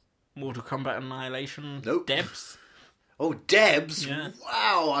Annihilation. Nope. Debs. Oh, Debs! Yeah.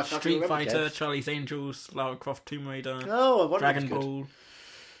 Wow! I Street remember Fighter, Debs. Charlie's Angels, Lara Croft Tomb Raider. Oh, I wonder if Dragon it's good.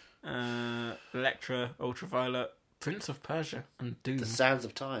 Ball. Electra, Ultraviolet, Prince of Persia, and Doom. The Sands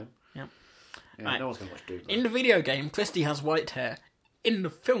of Time. Yep. Yeah, Right. no one's going to watch Doom. In the video game, Christy has white hair. In the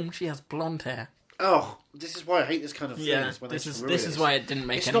film, she has blonde hair. Oh, this is why I hate this kind of thing. Yeah, is when they this ruin is why it didn't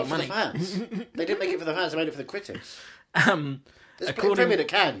make it's any not money. for the fans. They didn't make it for the fans. They made it for the critics. There's According- plenty that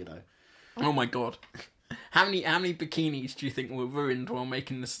can, you know. Oh my god. How many bikinis do you think were ruined while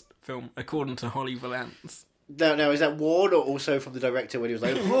making this film, according to Holly Valance? Now, is that worn or also from the director when he was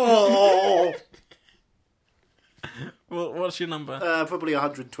like, oh, Well, what's your number? probably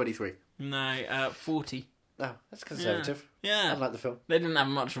 123. No, 40. No, that's conservative. Yeah. I like the film. They didn't have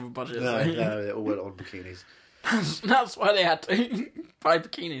much of a budget. No, so. they all went on bikinis. That's why they had to buy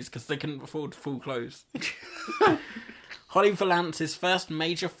bikinis, because they couldn't afford full clothes. Holly Valance's first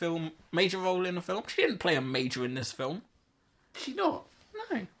major role in a film. She didn't play a major in this film. She not?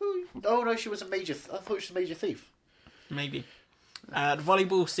 No. Oh no, she was a major. I thought she was a major thief. Maybe. The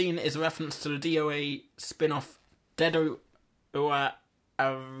volleyball scene is a reference to the DOA spin-off Dedo or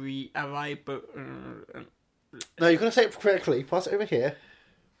Arriba. No, you've got to say it correctly. Pass it over here.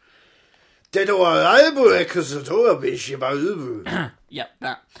 Yep,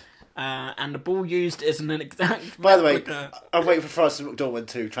 that. And the ball used is an exact By the way, replica. I'm waiting for Francis McDormand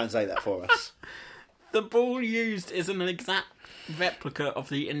to translate that for us. The ball used is an exact replica of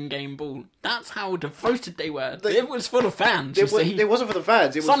the in-game ball. That's how devoted they were. It was for the fans, you see. It wasn't for the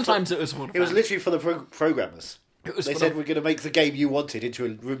fans. Sometimes it was for the fans. It was literally for the programmers. It They said we're going to make the game you wanted into a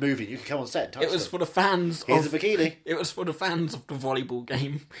movie. You can come on set and touch It was them. for the fans Here's of... a bikini. It was for the fans of the volleyball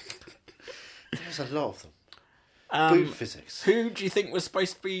game. There's a lot of them. Boom physics. Who do you think was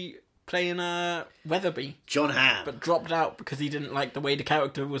supposed to be playing Weatherby, John Hamm. but dropped out because he didn't like the way the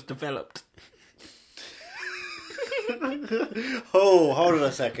character was developed? Oh, hold on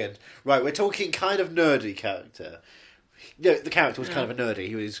a second. Right, we're talking kind of nerdy character. No, the character was kind of a nerdy.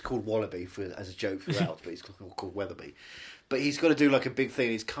 He was called Wallaby as a joke throughout, but he's called Weatherby. But he's got to do like a big thing.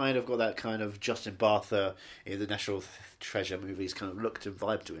 He's kind of got that kind of Justin Bartha in the National Treasure movies kind of look and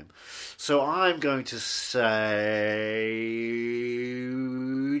vibe to him. So I'm going to say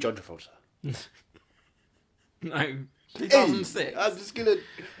John Travolta. No, 2006. Hey, I'm just going to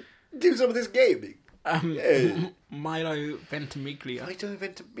do some of this gaming. Milo Ventimiglia. I don't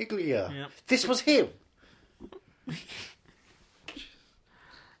Ventimiglia. Yeah. This was him.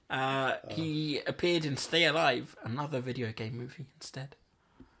 He appeared in Stay Alive, another video game movie instead.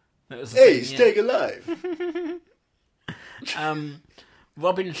 That was the Hey, same staying year. alive.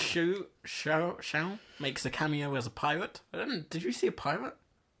 Robin Shaw makes a cameo as a pirate. Did you see a pirate?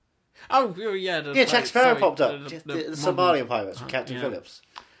 Oh, yeah. Yeah, Jack Sparrow popped up. The The Somalian pirates from Captain yeah. Phillips.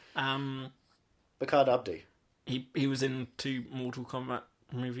 Um, Bakard Abdi. he was in 2 Mortal Kombat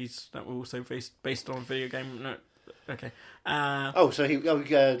movies that were also based on a video game. No, okay.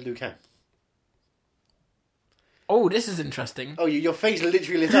 Liu Kang. Oh, this is interesting. Oh, your face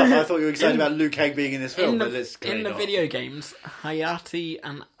literally lit up. I thought you were excited about Liu Kang being in this film, but it's In clearly the not. video games, Hayate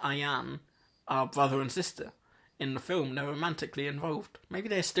and Ayan are brother and sister. In the film, they're romantically involved. Maybe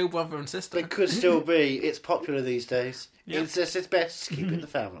they're still brother and sister. It could still be. It's popular these days. Yeah. It's best to keep in the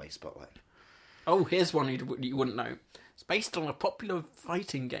family spotlight. Oh, here's one you wouldn't know. It's based on a popular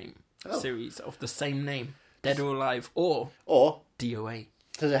fighting game series of the same name, Dead or Alive, or DOA.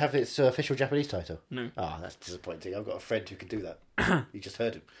 Does it have its official Japanese title? No. Oh, that's disappointing. I've got a friend who can do that. You just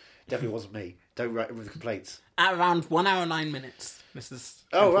heard him. Definitely wasn't me. Don't write him with complaints. At around 1 hour 9 minutes. This is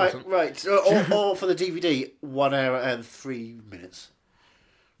Oh, important. right. Or for the DVD, 1 hour and 3 minutes.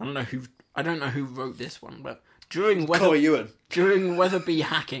 I don't know who wrote this one, but during Corey Ewan. Weatherby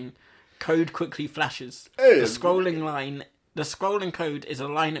hacking, code quickly flashes. Oh. The scrolling code is a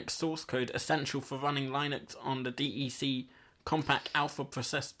Linux source code essential for running Linux on the DEC Compact Alpha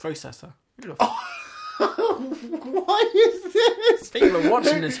processor. What is this? People are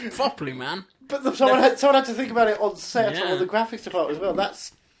watching this properly, man. But someone had to think about it on set Yeah. or the graphics department as well.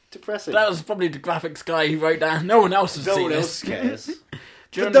 That's depressing. That was probably the graphics guy who wrote down. No one else has No seen one this. else cares.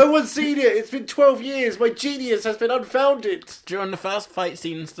 During But no one's seen it. It's been 12 years. My genius has been unfounded. During the first fight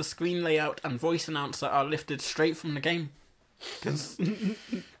scenes, the screen layout and voice announcer are lifted straight from the game. 'Cause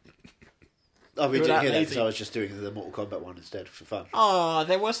Oh, we You're didn't that hear that lazy. because I was just doing the Mortal Kombat one instead for fun. oh,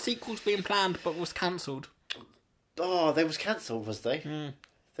 there were sequels being planned, but was cancelled. Oh, they was cancelled, was they?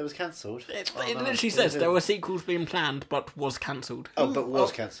 They was cancelled. It Oh, no. literally says there were sequels being planned, but was cancelled. Oh, but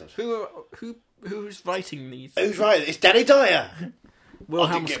was cancelled. Who's writing these? Who's right? It's Danny Dyer.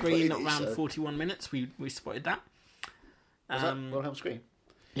 Wilhelm get Screen put in around these, 41 minutes. We spotted that. Was that Wilhelm Scream?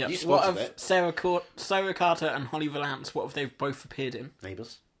 Yeah. You What spotted have it. Sarah Carter and Holly Valance? What have they both appeared in?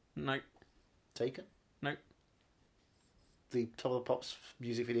 Neighbours. No, Taken. no. The Top of the Pops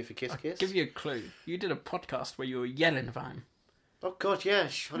music video for Kiss Kiss. Give you a clue. You did a podcast where you were yelling about him. Oh God, yeah.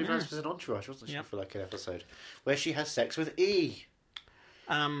 Holly Valance was in Entourage, wasn't she, Yep. for like an episode where she has sex with E.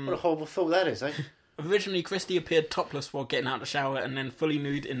 What a Um, horrible thought that is, eh? originally, Christie appeared topless while getting out of the shower and then fully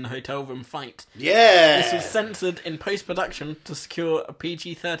nude in the hotel room fight. Yeah. This was censored in post-production to secure a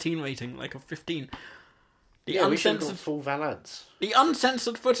PG-13 rating, like a 15. Yeah, we should have gone full Valance. The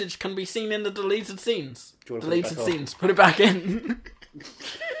uncensored footage can be seen in the deleted scenes. Do you want to put it Deleted back on? scenes. Put it back in.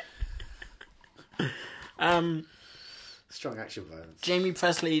 Strong action violence. Jamie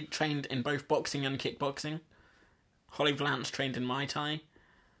Presley trained in both boxing and kickboxing. Holly Valance trained in Muay Thai.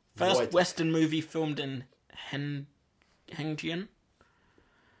 First Muay Thai. Western movie filmed in Hengjian.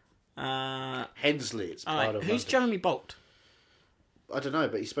 Hensley, it's part of Who's London. Jeremy Bolt? I don't know,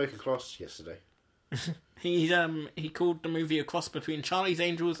 but he spoke in class yesterday. He called the movie a cross between Charlie's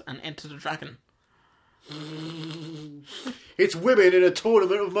Angels and Enter the Dragon. It's women in a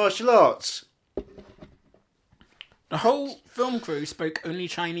tournament of martial arts. The whole film crew spoke only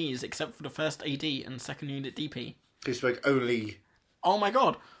Chinese except for the first AD and second unit DP. Who spoke only... Oh my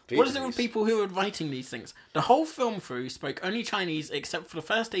god. What is it with Vietnamese? people who are writing these things? The whole film crew spoke only Chinese except for the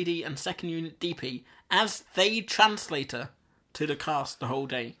first AD and second unit DP as they translator to the cast the whole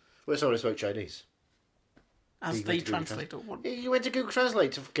day. Well, someone who spoke Chinese. As You they went to Google translator. What? You went to Google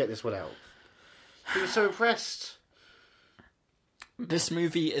Translate to get this one out. He was so impressed. This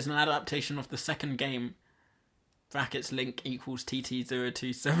movie is an adaptation of the second game. Brackets link equals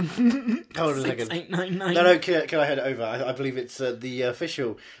TT027. Hold on a second. 6899. No, can I head it over? I believe it's the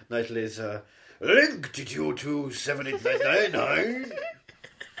official title is Link to 27899.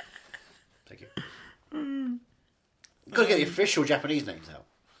 Thank you. Got to get the official Japanese names out.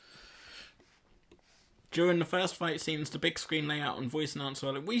 During the first fight scenes, the big screen layout and voice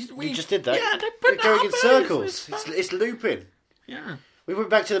announcer. We just did that. Yeah, they We're put that going up in there. circles. It's looping. Yeah. We went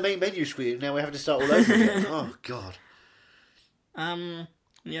back to the main menu screen. Now we're having to start all over again. Oh God.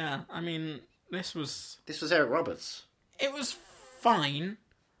 Yeah. I mean, this was Eric Roberts. It was fine.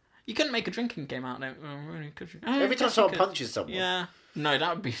 You couldn't make a drinking game out of it, really, could you? Every time Yes, you someone could. punches someone, Yeah. No,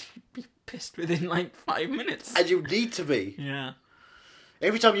 that would be pissed within like 5 minutes. and you need to be. Yeah.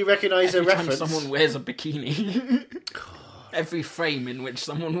 Every time you recognise a Every time reference, someone wears a bikini. Every frame in which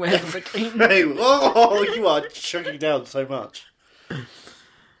someone wears a bikini. Hey, oh, you are chugging down so much.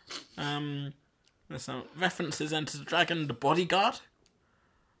 So references Enter the Dragon, The Bodyguard.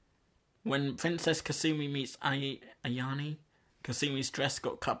 When Princess Kasumi meets Ayane, Kasumi's dress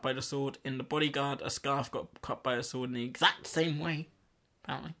got cut by the sword. In The Bodyguard, a scarf got cut by a sword in the exact same way,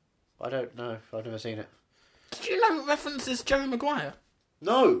 apparently. I don't know. I've never seen it. Did you know it references Jerry Maguire?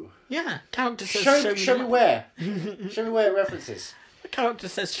 No. Yeah, character says Show me where. Show me where it references. character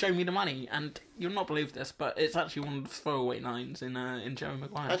says, "Show me the money," and you'll not believe this, but it's actually one of the throwaway lines in Jerry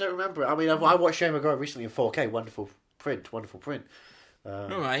Maguire. I don't remember it. I mean, I watched Jerry Maguire recently in 4K. Wonderful print. All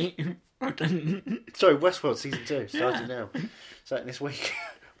right. Sorry, Westworld season 2 starting now, starting this week.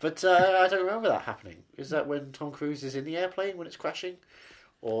 But I don't remember that happening. Is that when Tom Cruise is in the airplane when it's crashing,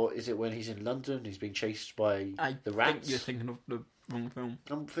 or is it when he's in London? He's being chased by the rats. I think you're thinking of the wrong film.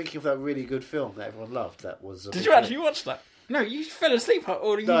 I'm thinking of that really good film that everyone loved. That was. Did you actually watch that? No, you fell asleep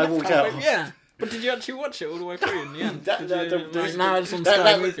or you I left walked halfway. out. Yeah. But did you actually watch it all the way through in the end? Now it's on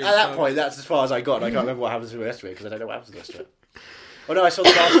Sky Movies, at that point, that's as far as I got. And I can't remember what happens to the rest of it because I don't know what happens to the rest of it. Oh no, I saw the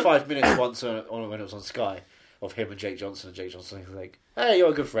last 5 minutes once when it was on Sky of him and Jake Johnson. And Jake Johnson was like, "Hey,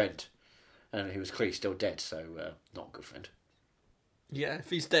 you're a good friend," and he was clearly still dead, so not a good friend. Yeah, if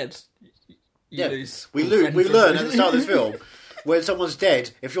he's dead, you lose. We learn at the start of this film when someone's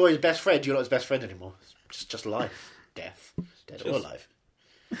dead. If you're his best friend, you're not his best friend anymore. It's just life, death, dead or alive.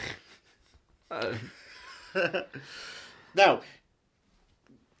 Now,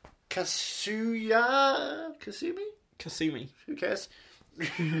 Kasumi? Who cares?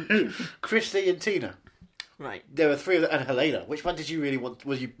 Christy and Tina. Right. There were 3 of them, and Helena. Which one did you really want?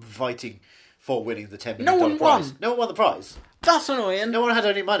 Was you fighting for winning the $10 million No one prize? won. No one won the prize. That's annoying. No one had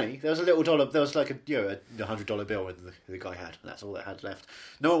any money. There was a little dollar. There was like a $100 bill in the guy had, and that's all they had left.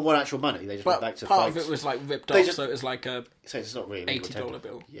 No one won actual money. They just went back to part fights. of it was like ripped off, so it was like a so it's not really $80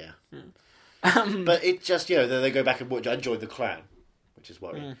 bill. Yeah. But it just then they go back and join the clan, which is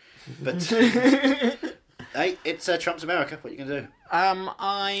worrying. But hey, it's Trump's America. What are you gonna do?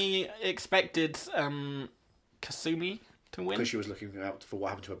 I expected Kasumi to win Because she was looking out for what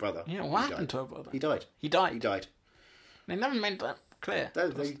happened to her brother. Yeah, what happened to her brother? He died. He died. He died. They never made that clear. No,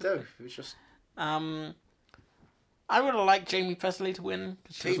 they don't. It was just. I would have liked Jamie Presley to win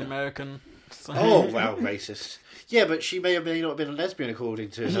because she was American. So. Oh wow, racist. Yeah, but she may not have been a lesbian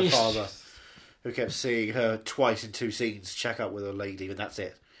according to her father, who kept seeing her twice in 2 scenes, check up with a lady, and that's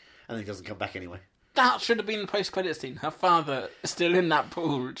it. And then he doesn't come back anyway. That should have been the post-credit scene. Her father is still in that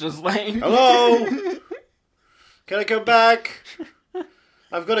pool, just like... Hello? Can I come back?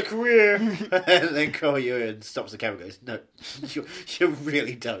 I've got a career. And then call you and stops the camera and goes, no, you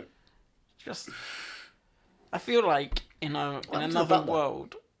really don't. Just... I feel like in another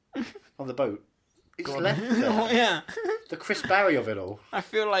world... On the boat. It's left there. Oh, yeah. The Chris Barry of it all. I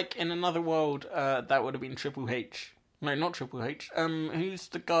feel like in another world, that would have been Triple H. No, not Triple H. Who's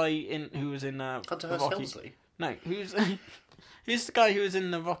the guy who was in Hunter Hearst Rocky? Helmsley? No, who's the guy who was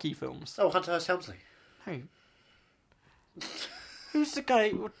in the Rocky films? Oh, Hunter Hearst Helmsley. Who? Who's the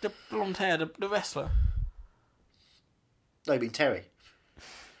guy with the blonde hair, the wrestler? No, I mean Terry.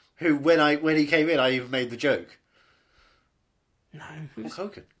 Who, when he came in, I even made the joke. No, Hulk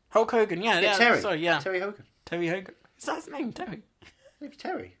Hogan. Hulk Hogan, yeah, Terry. Sorry, yeah. Terry Hogan. Terry Hogan. Is that his name, Terry? Name's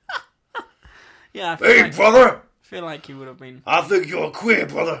Terry. Yeah. Hey, brother! I feel like he would have been. I think you're queer,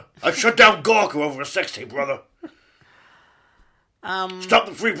 brother. I shut down Gawker over a sex tape, brother. Stop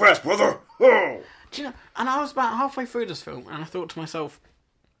the free press, brother. Oh. Do you know? And I was about halfway through this film, and I thought to myself,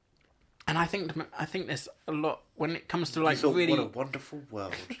 and I think there's a lot when it comes to like you thought, really. What a wonderful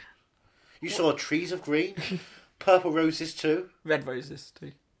world. You saw trees of green, purple roses too. Red roses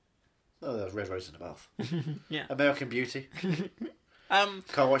too. Oh, there's red roses in the mouth. Yeah. American Beauty.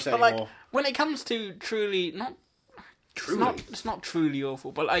 Can't watch that but anymore. Like, when it comes to truly not. Truly? It's not truly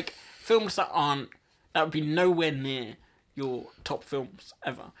awful, but like films that would be nowhere near your top films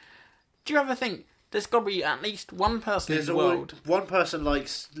ever. Do you ever think there's got to be at least one person in the world? One person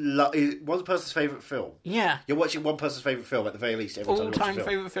likes one person's favourite film. Yeah. You're watching one person's favourite film at the very least every time you watch a All-time film.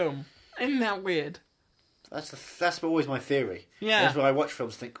 favourite film. Isn't that weird? That's always my theory. Yeah. That's when I watch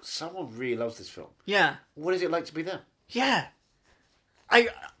films think, someone really loves this film. Yeah. What is it like to be them? Yeah.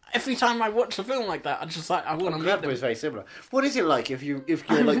 Every time I watch a film like that, I just like I want to meet them. Is very similar. What is it like if you're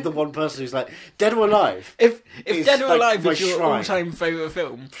like the one person who's like Dead or Alive? If Dead or like Alive my is your shrine. all-time favourite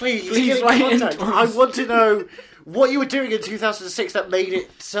film, please get write in contact. into I us. want to know what you were doing in 2006 that made it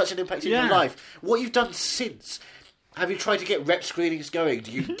such an impact in your life. What you've done since. Have you tried to get rep screenings going?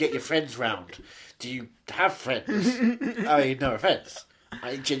 Do you get your friends round? Do you have friends? I mean, no offence.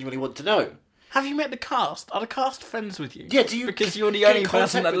 I genuinely want to know. Have you met the cast? Are the cast friends with you? Yeah, do you? Because you're the get only in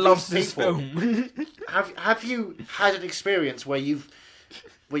contact person that with loves these this people? film. Have you had an experience where you've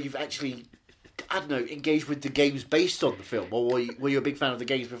actually, I don't know, engaged with the games based on the film, or were you a big fan of the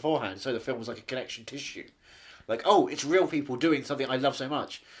games beforehand? So the film was like a connection tissue, like, oh, it's real people doing something I love so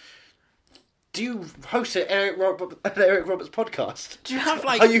much. Do you host an Eric Roberts podcast? Do you have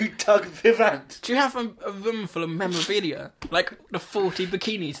like? Are you Doug Vivant? Do you have a room full of memorabilia, like the 40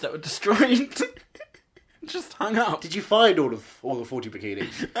 bikinis that were destroyed? Just hung up. Did you find all the 40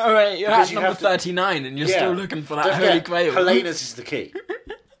 bikinis? Oh, wait, you're Because at you number have to- 39 and you're still looking for that Don't holy forget, grail. Helena's is the key.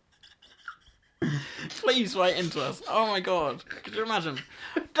 Please write into us. Oh my god. Could you imagine?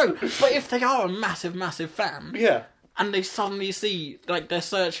 No, but if they are a massive, massive fan, Yeah. and they suddenly see, like, they're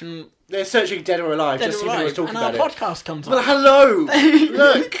searching They're searching Dead or Alive, Dead just or see if anyone's Alive, talking and our about it. podcast comes Well, up. hello!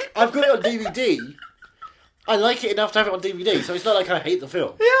 Look, I've got it on DVD. I like it enough to have it on DVD, so it's not like I hate the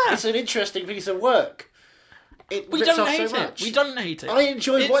film. Yeah. It's an interesting piece of work. It We rips don't off hate so it. much. We don't hate it. I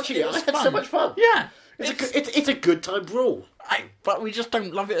enjoyed watching it. I it's had so fun. much fun. Yeah. It's a good time brawl. But we just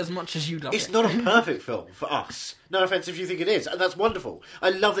don't love it as much as you love It's it. not a perfect film for us. No offense if you think it is, and that's wonderful. I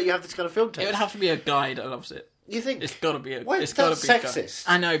love that you have this kind of film taste. It would have to be a guy that loves it. You think? It's got to be a. Why it's is got that to be a sexist?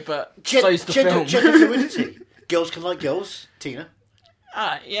 guy. I know, but so's the film. Gender fluidity. Girls can like girls, Tina.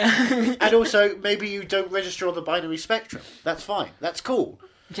 Yeah. And also, maybe you don't register on the binary spectrum. That's fine. That's cool.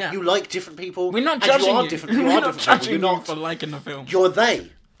 Yeah. You like different people. We're not and judging you. Are you. different. You We're are not different people. judging You're you not. for liking the film. You're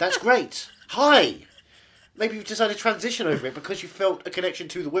they. That's great. Hi. Maybe you've decided to transition over it because you felt a connection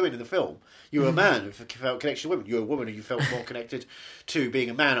to the women in the film. You were a man who felt a connection to women. You were a woman who you felt more connected to being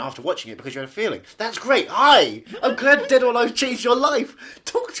a man after watching it because you had a feeling. That's great. Hi. I'm glad Dead or Alive changed your life.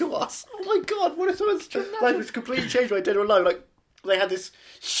 Talk to us. Oh my God. What if someone's life was completely changed by Dead or Alive? Like, they had this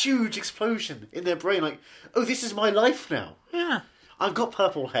huge explosion in their brain. Like, oh, this is my life now. Yeah. I've got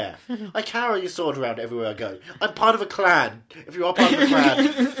purple hair. I carry a sword around everywhere I go. I'm part of a clan. If you are part of a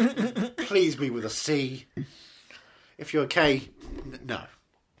clan, please be with a C. If you're a K, no.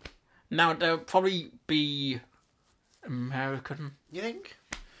 Now, there'll probably be American. You think?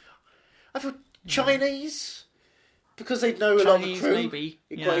 I thought Chinese? Because they'd know a lot of the Chinese, crew maybe.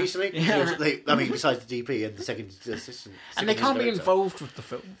 quite Yeah. easily. Yeah. I mean, besides the DP and the second assistant. And they can't be director. involved with the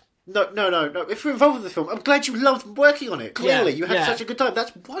film. No. If you're involved with the film, I'm glad you loved working on it. Clearly, Yeah, you had yeah. such a good time.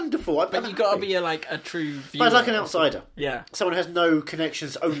 That's wonderful. But you got to be a true viewer. But like an outsider. Yeah. Someone who has no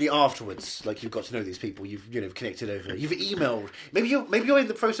connections only afterwards. Like, you've got to know these people. You've connected over. You've emailed. Maybe you're in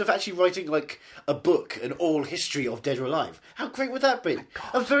the process of actually writing like a book, an all history of Dead or Alive. How great would that be?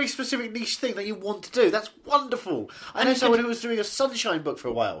 A very specific niche thing that you want to do. That's wonderful. I know someone who was doing a Sunshine book for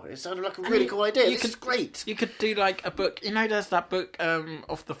a while. It sounded like a really cool idea. This is great. You could do like a book. You know, there's that book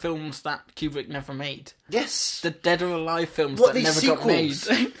of the films that Kubrick never made. Yes. The Dead or Alive films What, that these never sequels?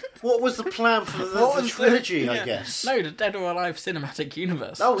 got made. What was the plan for the trilogy, I guess? No, the Dead or Alive cinematic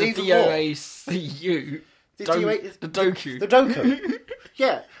universe. Oh, the even more. DOACU. The The Doku. The Doku.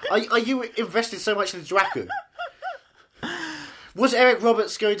 Yeah. Are you invested so much in the Draku? Was Eric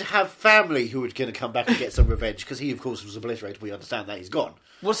Roberts going to have family who were going to come back and get some revenge? Because he, of course, was obliterated. We understand that he's gone.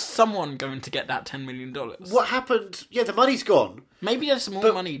 Was someone going to get that $10 million? What happened? Yeah, the money's gone. Maybe there's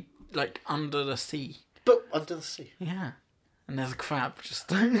more money, like, under the sea. But under the sea. Yeah. And there's a crab just...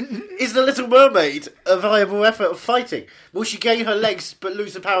 Is the Little Mermaid a viable effort of fighting? Will she gain her legs but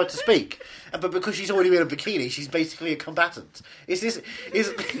lose the power to speak? But because she's already in a bikini, she's basically a combatant. Is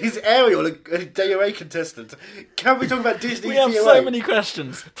Ariel a DOA contestant? Can we talk about Disney We have DOA? so many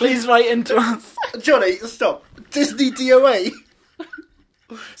questions. Please write into us. Johnny, stop. Disney DOA.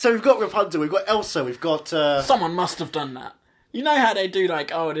 So we've got Rapunzel, we've got Elsa, we've got... Someone must have done that. You know how they do,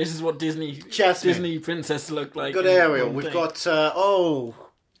 like, oh, this is what Jasmine. Disney princess look like. We've got in Ariel, one we've thing. got... oh,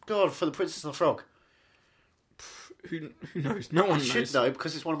 God, for the Princess and the Frog. Who knows? No one I knows. should know,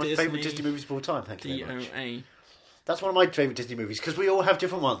 because it's one of my Disney favourite Disney movies of all time, thank you very much. DOA. That's one of my favourite Disney movies, because we all have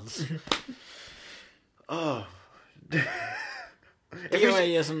different ones. Oh.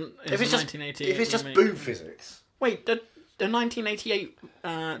 DOA isn't if it's just 1988. if it's just remake. boom physics, Wait, the 1988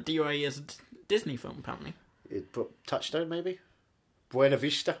 DOA is a Disney film, apparently. it put Touchstone maybe, Buena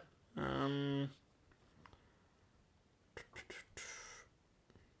Vista.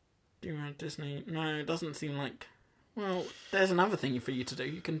 DOA Disney. No, it doesn't seem like. Well, there's another thing for you to do.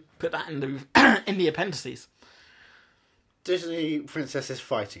 You can put that in the in the appendices. Disney princesses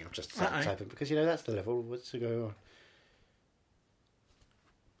fighting. I'm just Uh-oh. typing because that's the level. What's to go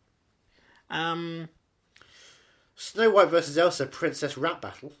on? Snow White versus Elsa, princess rap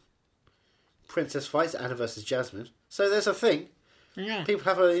battle. Princess fights Anna versus Jasmine. So there's a thing. Yeah. People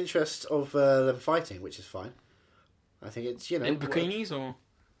have an interest of them fighting, which is fine. I think it's In bikinis or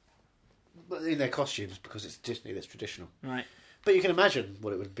in their costumes because it's Disney. That's traditional. right? But you can imagine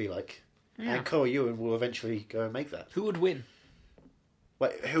what it would be like. Yeah. And Cora Ewan will eventually go and make that. Who would win?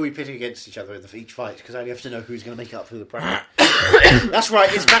 Wait, who are we pitting against each other in each fight? Because I only have to know who's going to make it up through the bracket. That's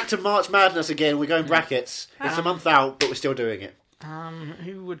right, it's back to March Madness again. We're going brackets. It's a month out, but we're still doing it.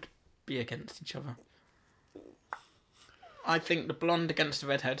 Who would be against each other? I think the blonde against the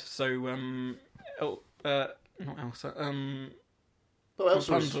redhead. So not Elsa. Well, What else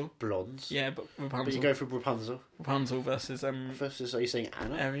was Rapunzel. blondes? Yeah, but Rapunzel. But you go for Rapunzel. Rapunzel versus Versus, are you saying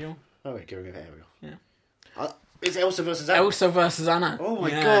Anna? Ariel. Oh, wait, going with Ariel. Yeah. It's Elsa versus Anna. Elsa versus Anna. Oh my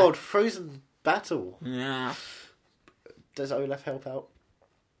Yeah. god, Frozen battle. Yeah. Does Olaf help out?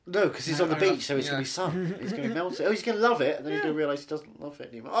 No, because he's on the Olaf, beach, so it's going to be yeah. sun. He's going to melt it. Oh, he's going to love it, and then he's going to realise he doesn't love it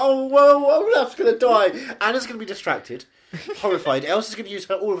anymore. Oh, whoa, Olaf's going to die. Anna's going to be distracted, horrified. Elsa's going to use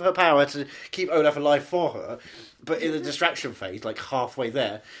all of her power to keep Olaf alive for her, but in the distraction phase, like halfway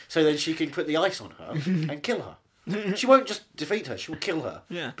there, so then she can put the ice on her and kill her. She won't just defeat her, she will kill her.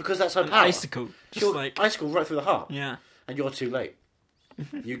 Yeah. Because that's her An power. icicle. Just She'll like... icicle right through the heart. Yeah. And you're too late.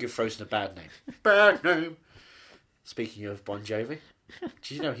 You give Frozen a bad name. Bad name. Speaking of Bon Jovi,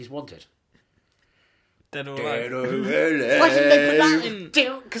 did you know he's wanted? Dead or alive. Why didn't they put that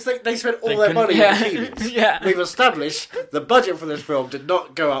in? Because they spent all their money yeah. on bikinis. Yeah. We've established the budget for this film did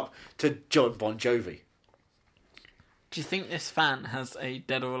not go up to John Bon Jovi. Do you think this fan has a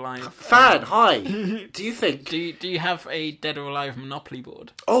Dead or Alive... Fan, hi. Do you think... Do you have a Dead or Alive Monopoly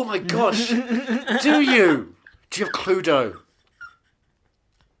board? Oh my gosh. Do you? Do you have Cluedo?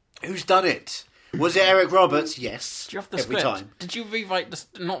 Who's done it? Was it Eric Roberts? Yes. Do you have the every script? time. Did you rewrite the...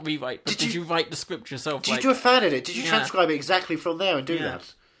 Not rewrite, but did you write the script yourself? Did you do a fan edit? Did you Yeah. transcribe it exactly from there and do Yeah.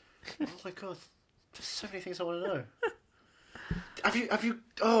 that? Oh my god. There's so many things I want to know. Have you?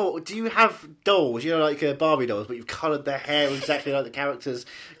 Oh, do you have dolls? You know, like Barbie dolls, but you've coloured their hair exactly like the characters,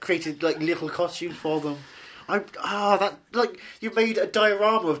 created like little costumes for them. That like you made a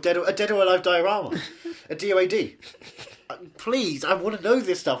diorama of a Dead or Alive diorama, a DOAD. Please, I want to know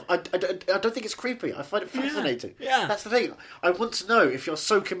this stuff. I don't think it's creepy. I find it fascinating. Yeah. That's the thing. I want to know if you're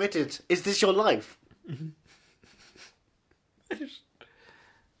so committed. Is this your life?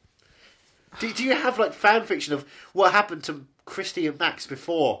 Do you have like fan fiction of what happened to Christy and Max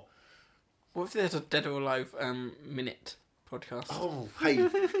before? What if there's a Dead or Alive minute podcast? Oh, hey.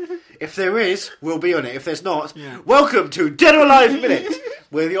 If there is, we'll be on it. If there's not, Yeah. welcome to Dead or Alive Minute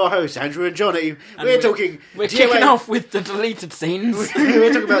with your hosts, Andrew and Johnny. And We're talking... We're DOA kicking off with the deleted scenes.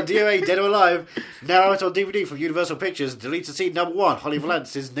 We're talking about DOA, Dead or Alive, now out on DVD from Universal Pictures. Deleted scene number 1, Holly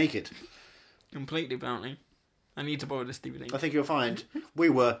Valance is naked. Completely apparently. I need to borrow this DVD. I think you'll find we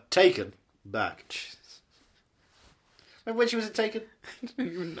were taken back. Remember when she was in Taken? I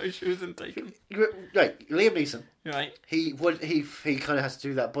didn't even know she was in Taken. Right, Liam Neeson. Right. He kind of has to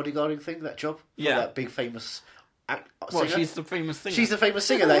do that bodyguarding thing, that job. For Yeah. that big famous Well, singer. she's the famous singer. She's the famous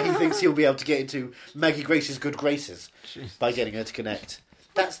singer that he thinks he'll be able to get into Maggie Grace's good graces Jeez. by getting her to connect.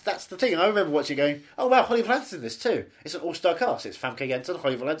 That's the thing. I remember watching going, oh wow, Holly Valance in this too. It's an all-star cast. It's Famke Janssen,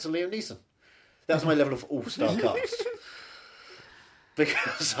 Holly Valance and Liam Neeson. That was my level of all-star cast.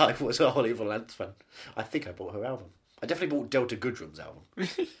 Because I was a Holly Valance fan. I think I bought her album. I definitely bought Delta Goodrum's album.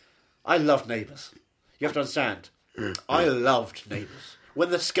 I loved Neighbours. You have to understand. I loved Neighbours.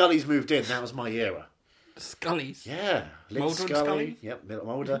 When the Scullys moved in, that was my era. Scully's. Yeah. Liz Mulder and Scully. Scully? Yep,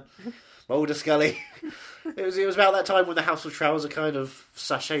 Mulder. Mulder Scully. It was about that time when the House of Trouser kind of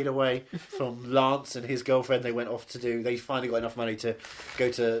sashayed away from Lance and his girlfriend. They went off they finally got enough money to go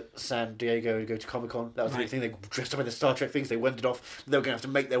to San Diego and go to Comic-Con. That was the big thing. They dressed up in the Star Trek things. They wended off. They were going to have to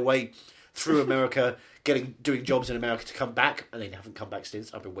make their way through America, doing jobs in America to come back. And they haven't come back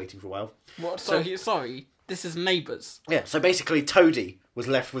since. I've been waiting for a while. What? Sorry, this is Neighbours. Yeah, so basically Toadie was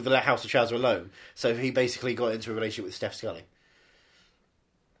left with the House of Trouser alone. So he basically got into a relationship with Steph Scully,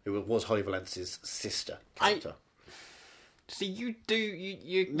 who was Holly Valance's sister character. See, you're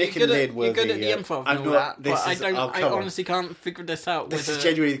Nick good and Lynn at, were you're good the, at the info I'm and all not- that, this but is- I oh, come on. honestly can't figure this out. This is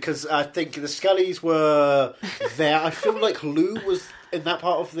genuinely because I think the Scullys were there. I feel like Lou was in that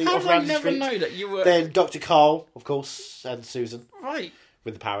part of the How of did I Ramsey never Street. know that you were... Then Dr. Carl, of course, and Susan Right.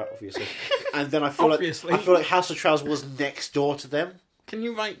 with the parrot, obviously. And then I feel Obviously. like House of Trouser was next door to them. Can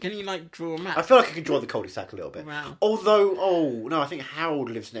you draw a map? I feel like I can draw the cul-de-sac a little bit. Wow. Although, no, I think Harold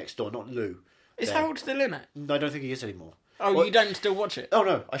lives next door, not Lou. Is there. Harold still in it? No, I don't think he is anymore. Oh, Well- you don't still watch it? Oh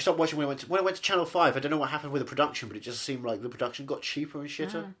no, I stopped watching when I went to Channel 5. I don't know what happened with the production, but it just seemed like the production got cheaper and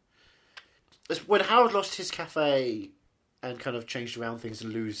shitter. It's when Harold lost his cafe and kind of changed around things in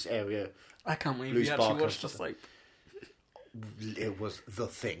Lou's area. I can't believe Lou's you actually Barker watched the stuff. soap. It was the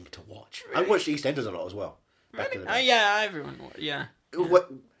thing to watch. I watched EastEnders a lot as well. Back in the day. Yeah, everyone. Yeah.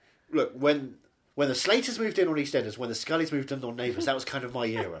 Look, when the Slaters moved in on EastEnders, when the Scullys moved in on Neighbours, that was kind of my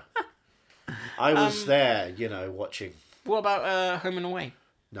era. I was there, watching. What about Home and Away?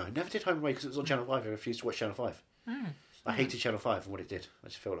 No, I never did Home and Away because it was on Channel 5. I refused to watch Channel 5. I hated Channel 5 and what it did. I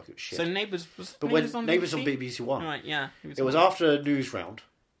just felt like it was shit. So Neighbours was. But when Neighbours on BBC One, Right, yeah. it was after News Round.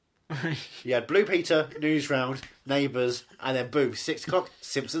 You had Blue Peter, News Round, Neighbours, and then boom, 6 o'clock,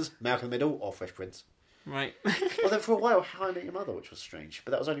 Simpsons, Malcolm in the Middle, or Fresh Prince. Right. Well, then for a while, How I Met Your Mother, which was strange,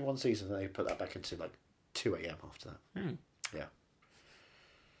 but that was only one season. And they put that back into like 2 a.m. after that. Yeah.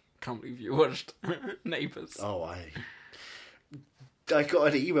 Can't believe you watched Neighbours. Oh, I got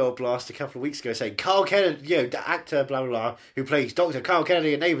an email blast a couple of weeks ago saying Carl Kennedy, the actor, blah, blah, blah, who plays Dr. Carl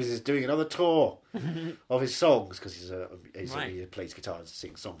Kennedy in Neighbours is doing another tour of his songs, because he plays guitar and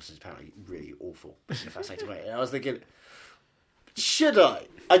sings songs, and it's apparently really awful in a fascinating way. And I was thinking, should I?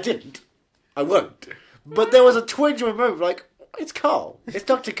 I didn't. I won't. But there was a twinge of a moment, like, it's Carl. It's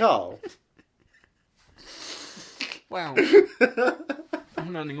Dr. Carl. Wow.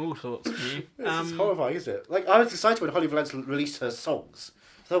 I'm learning all sorts from you. It's horrifying, isn't it? Like, I was excited when Holly Valance released her songs.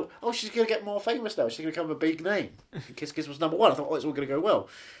 I thought, oh, she's going to get more famous now. She's going to become a big name. And Kiss Kiss was number 1. I thought, oh, it's all going to go well.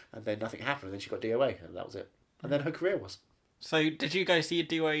 And then nothing happened. And then she got DOA, and that was it. And then her career was. So, did you go see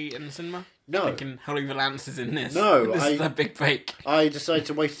DOA in the cinema? No. Thinking Holly Valance is in this. No. This is a big break. I decided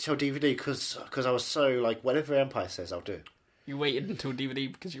to wait until DVD because I was so, like, whatever Empire says, I'll do. You waited until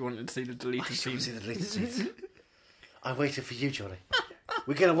DVD because you wanted to see the deleted scenes. I wanted to see the deleted scenes. I waited for you, Johnny.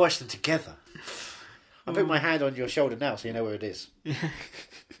 We're going to watch them together. I'll put my hand on your shoulder now so you know where it is.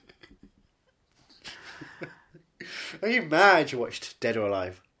 Are you mad you watched Dead or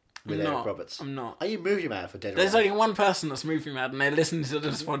Alive with Eric Roberts? I'm not. Are you movie mad for Dead or There's Alive? only one person that's movie mad and they're listening to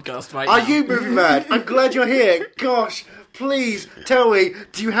this podcast right now. Are you movie mad? I'm glad you're here. Gosh, please tell me,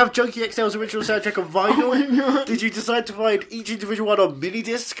 do you have Junkie XL's original soundtrack on vinyl? Oh, did you decide to find each individual one on mini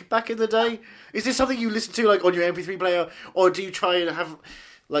disc back in the day? Is this something you listen to like on your MP3 player, or do you try and have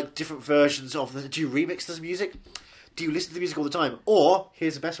like different versions of the? Do you remix this music? Do you listen to the music all the time? Or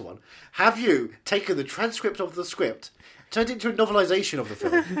here's a better one: have you taken the transcript of the script, turned it into a novelisation of the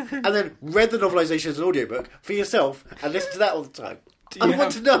film, and then read the novelisation as an audiobook for yourself and listened to that all the time? I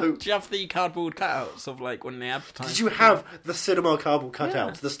want to know. Do you have the cardboard cutouts of like when they advertise? Did you have the cinema cardboard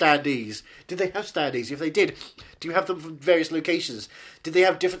cutouts, the standees? Did they have standees? If they did, do you have them from various locations? Did they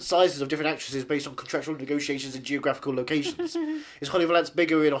have different sizes of different actresses based on contractual negotiations in geographical locations? Is Holly Valance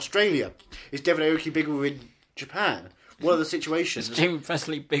bigger in Australia? Is Devon Aoki bigger in Japan? What are the situations? Is Jamie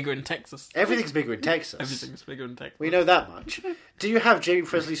Presley bigger in Texas? Everything's bigger in Texas. Everything's bigger in Texas. We know that much. Do you have Jamie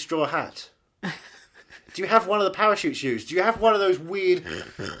Presley's straw hat? Do you have one of the parachutes used? Do you have one of those weird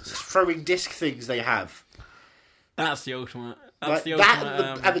throwing disc things they have? That's the ultimate. That's the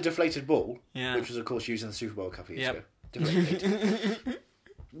ultimate. And the deflated ball, yeah. Which was, of course, used in the Super Bowl a couple of years ago. Deflated.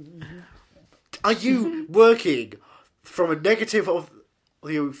 Are you working from a negative of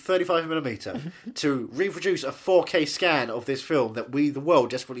 35mm to reproduce a 4K scan of this film that we, the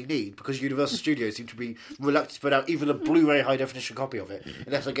world, desperately need because Universal Studios seem to be reluctant to put out even a Blu-ray high-definition copy of it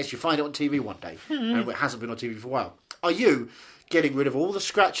unless I guess you find it on TV one day and it hasn't been on TV for a while? Are you getting rid of all the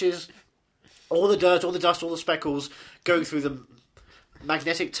scratches, all the dirt, all the dust, all the speckles, going through the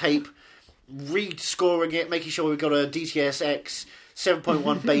magnetic tape, rescoring it, making sure we've got a DTS-X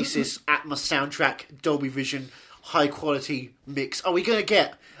 7.1 basis Atmos soundtrack, Dolby Vision, high-quality mix? Are we going to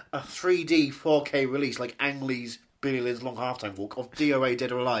get a 3D 4K release like Ang Lee's Billy Lynn's Long Halftime Walk of DOA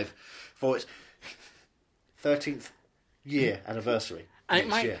Dead or Alive for its 13th year anniversary?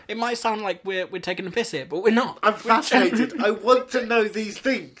 And it might sound like we're taking a piss here, but we're not. I'm fascinated. I want to know these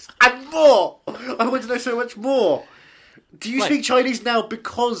things and more. I want to know so much more. Do you speak Chinese now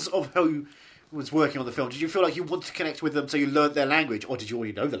because of how you was working on the film? Did you feel like you want to connect with them so you learned their language, or did you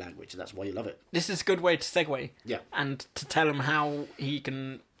already know the language and that's why you love it? This is a good way to segue. Yeah. And to tell him how he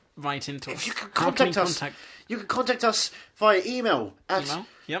can write into us. If you can contact us, you can contact us via email at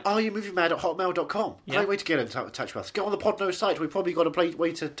areyomoviemad@hotmail.com. Great way to get in touch with us. Go on the Podno site. We've probably got a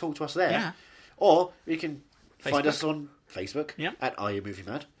way to talk to us there. Yeah. Or you can find us on Facebook at Are You Movie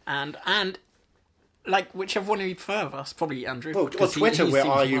Mad? And like whichever one you prefer of us, probably Andrew. Well, on Twitter, we're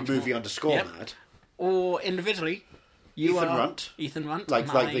Are You Movie _Mad. Or individually, Ethan Runt. Like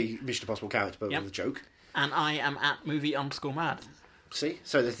the Mission Impossible character, but with a joke. And I am at movie_mad. See?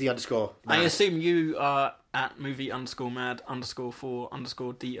 So there's the _mad. I assume you are at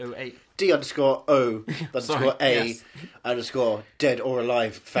movie_mad_for_DOA. D_O_A_ Dead or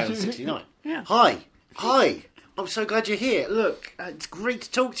Alive Fan 69. Yeah. Hi. I'm so glad you're here. Look, it's great to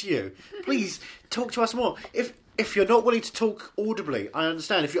talk to you. Please talk to us more. If you're not willing to talk audibly, I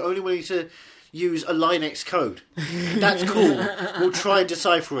understand. If you're only willing to use a Linux code, that's cool. We'll try and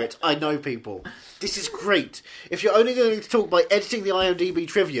decipher it. I know people. This is great. If you're only going to talk by editing the IMDb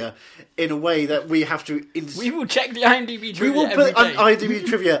trivia in a way that we have to... we will check the IMDb trivia. We will put IMDb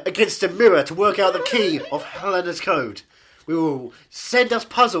trivia against a mirror to work out the key of Helena's code. We will send us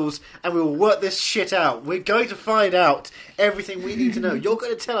puzzles and we will work this shit out. We're going to find out everything we need to know. You're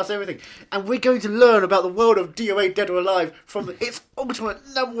going to tell us everything. And we're going to learn about the world of DOA Dead or Alive from its ultimate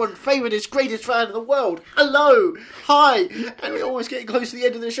 #1 favourite, greatest fan in the world. Hello. Hi. And we're almost getting close to the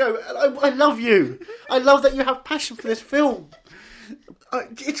end of the show. And I love you. I love that you have passion for this film.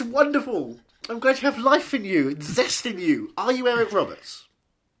 It's wonderful. I'm glad you have life in you, zest in you. Are you Eric Roberts?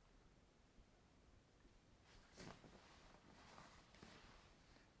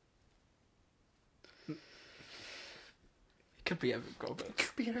 Could be Eric Roberts.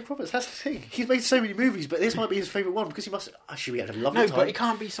 Could be Eric Roberts. That's the thing. He's made so many movies, but this might be his favourite one because he must. Should we have a lovely No, time? but it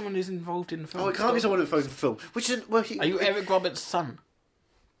can't be someone who's involved in the film. Oh, it can't be someone who's involved in the film. Which is, well, Are you Eric Roberts' son?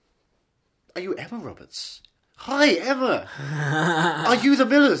 Are you Emma Roberts? Hi, Emma. Are you the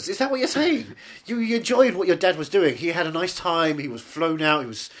Millers? Is that what you're saying? You enjoyed what your dad was doing. He had a nice time. He was flown out. He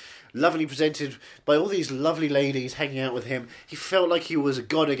was lovingly presented by all these lovely ladies hanging out with him. He felt like he was a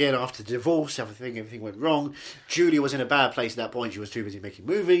god again after divorce. Everything went wrong. Julia was in a bad place at that point. She was too busy making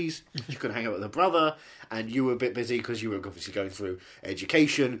movies. She couldn't hang out with her brother. And you were a bit busy because you were obviously going through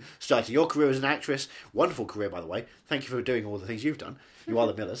education, starting your career as an actress. Wonderful career, by the way. Thank you for doing all the things you've done. You are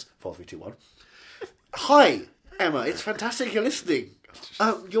the Millers. 4, 3, 2, 1. Hi, Emma. It's fantastic you're listening.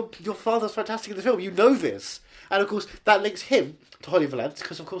 Your father's fantastic in the film. You know this. And, of course, that links him to Holly Valance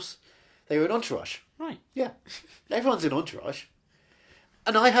because, of course, they were in Entourage. Right. Yeah. Everyone's in Entourage.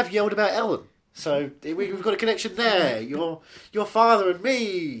 And I have yelled about Ellen. So we've got a connection there. Your father and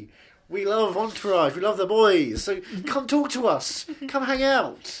me. We love Entourage. We love the boys. So come talk to us. Come hang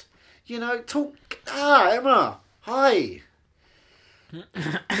out. You know, talk. Emma. Hi.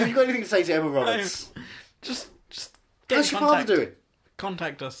 Have you got anything to say to Emma Roberts? Just How's your father doing?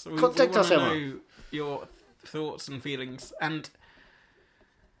 Contact us. Contact us, Emma. Know your thoughts and feelings. And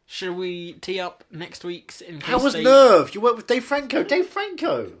shall we tee up next week's? In case How was Nerve? You worked with Dave Franco. Dave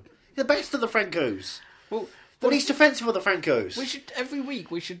Franco. He's the best of the Francos. Well, the least offensive of the Francos. Every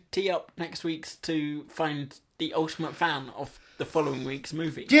week we should tee up next week's to find the ultimate fan of the following week's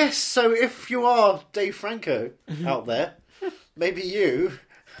movie. Yes, so if you are Dave Franco out there, maybe you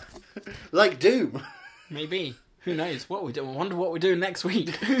like Doom. Maybe. Who knows what we do? I wonder what we're doing next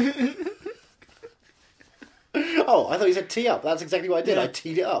week. Oh, I thought you said tee up. That's exactly what I did. Yeah. I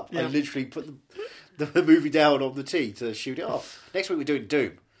teed it up. Yeah. I literally put the movie down on the tee to shoot it off. Next week we're doing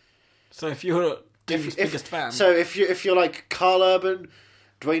Doom. So if you're Doom's biggest fan, so if you're like Carl Urban,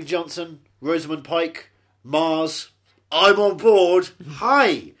 Dwayne Johnson, Rosamund Pike, Mars, I'm on board.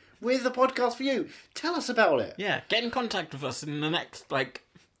 Hi, we're the podcast for you. Tell us about it. yeah, get in contact with us in the next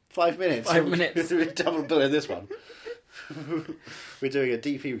 5 minutes. 5 minutes. We're double billing this one. We're doing a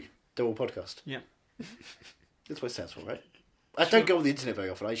DP double podcast. Yeah. That's what it stands for, right? I don't go on the internet very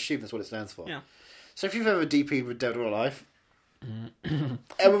often. I assume that's what it stands for. Yeah. So if you've ever DP'd with Dead or Alive,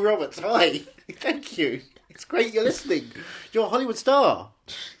 Emma Roberts, hi. Thank you. It's great you're listening. You're a Hollywood star.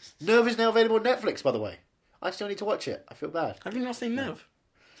 Nerve is now available on Netflix, by the way. I still need to watch it. I feel bad. Have you not seen Nerve?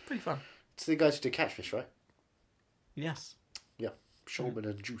 It's pretty fun. It's the guys who do Catfish, right? Yes. Yeah. Shulman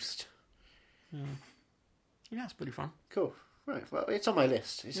and Juiced. Yeah, it's pretty fun. Cool. Right. Well, it's on my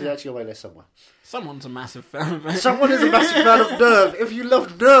list. It's actually on my list somewhere. Someone's a massive fan of it. Someone is a massive fan of Nerve. If you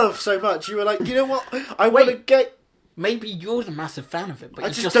love Nerve so much, you were like, you know what? I want to get... Maybe you're the massive fan of it, but I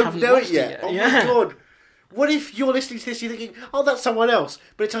you just haven't don't know it watched yet. Oh Yeah. my god. What if you're listening to this and you're thinking, oh, that's someone else,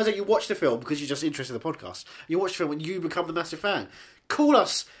 but it turns out you watched the film because you're just interested in the podcast. You watch the film and you become the massive fan. Call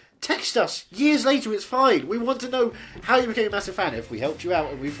us. Text us. Years later, it's fine. We want to know how you became a massive fan. If we helped you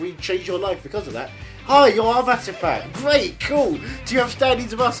out, if we changed your life because of that. Hi, you're our massive fan. Great, cool. Do you have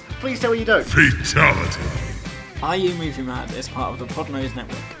standings of us? Please tell me you don't. Fatality. Are You Movie Mad is part of the Podnose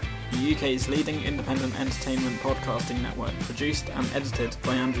Network, the UK's leading independent entertainment podcasting network, produced and edited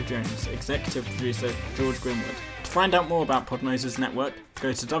by Andrew Jones, executive producer George Grimwood. To find out more about Podnose's network,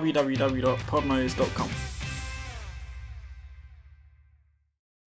 go to www.podnose.com.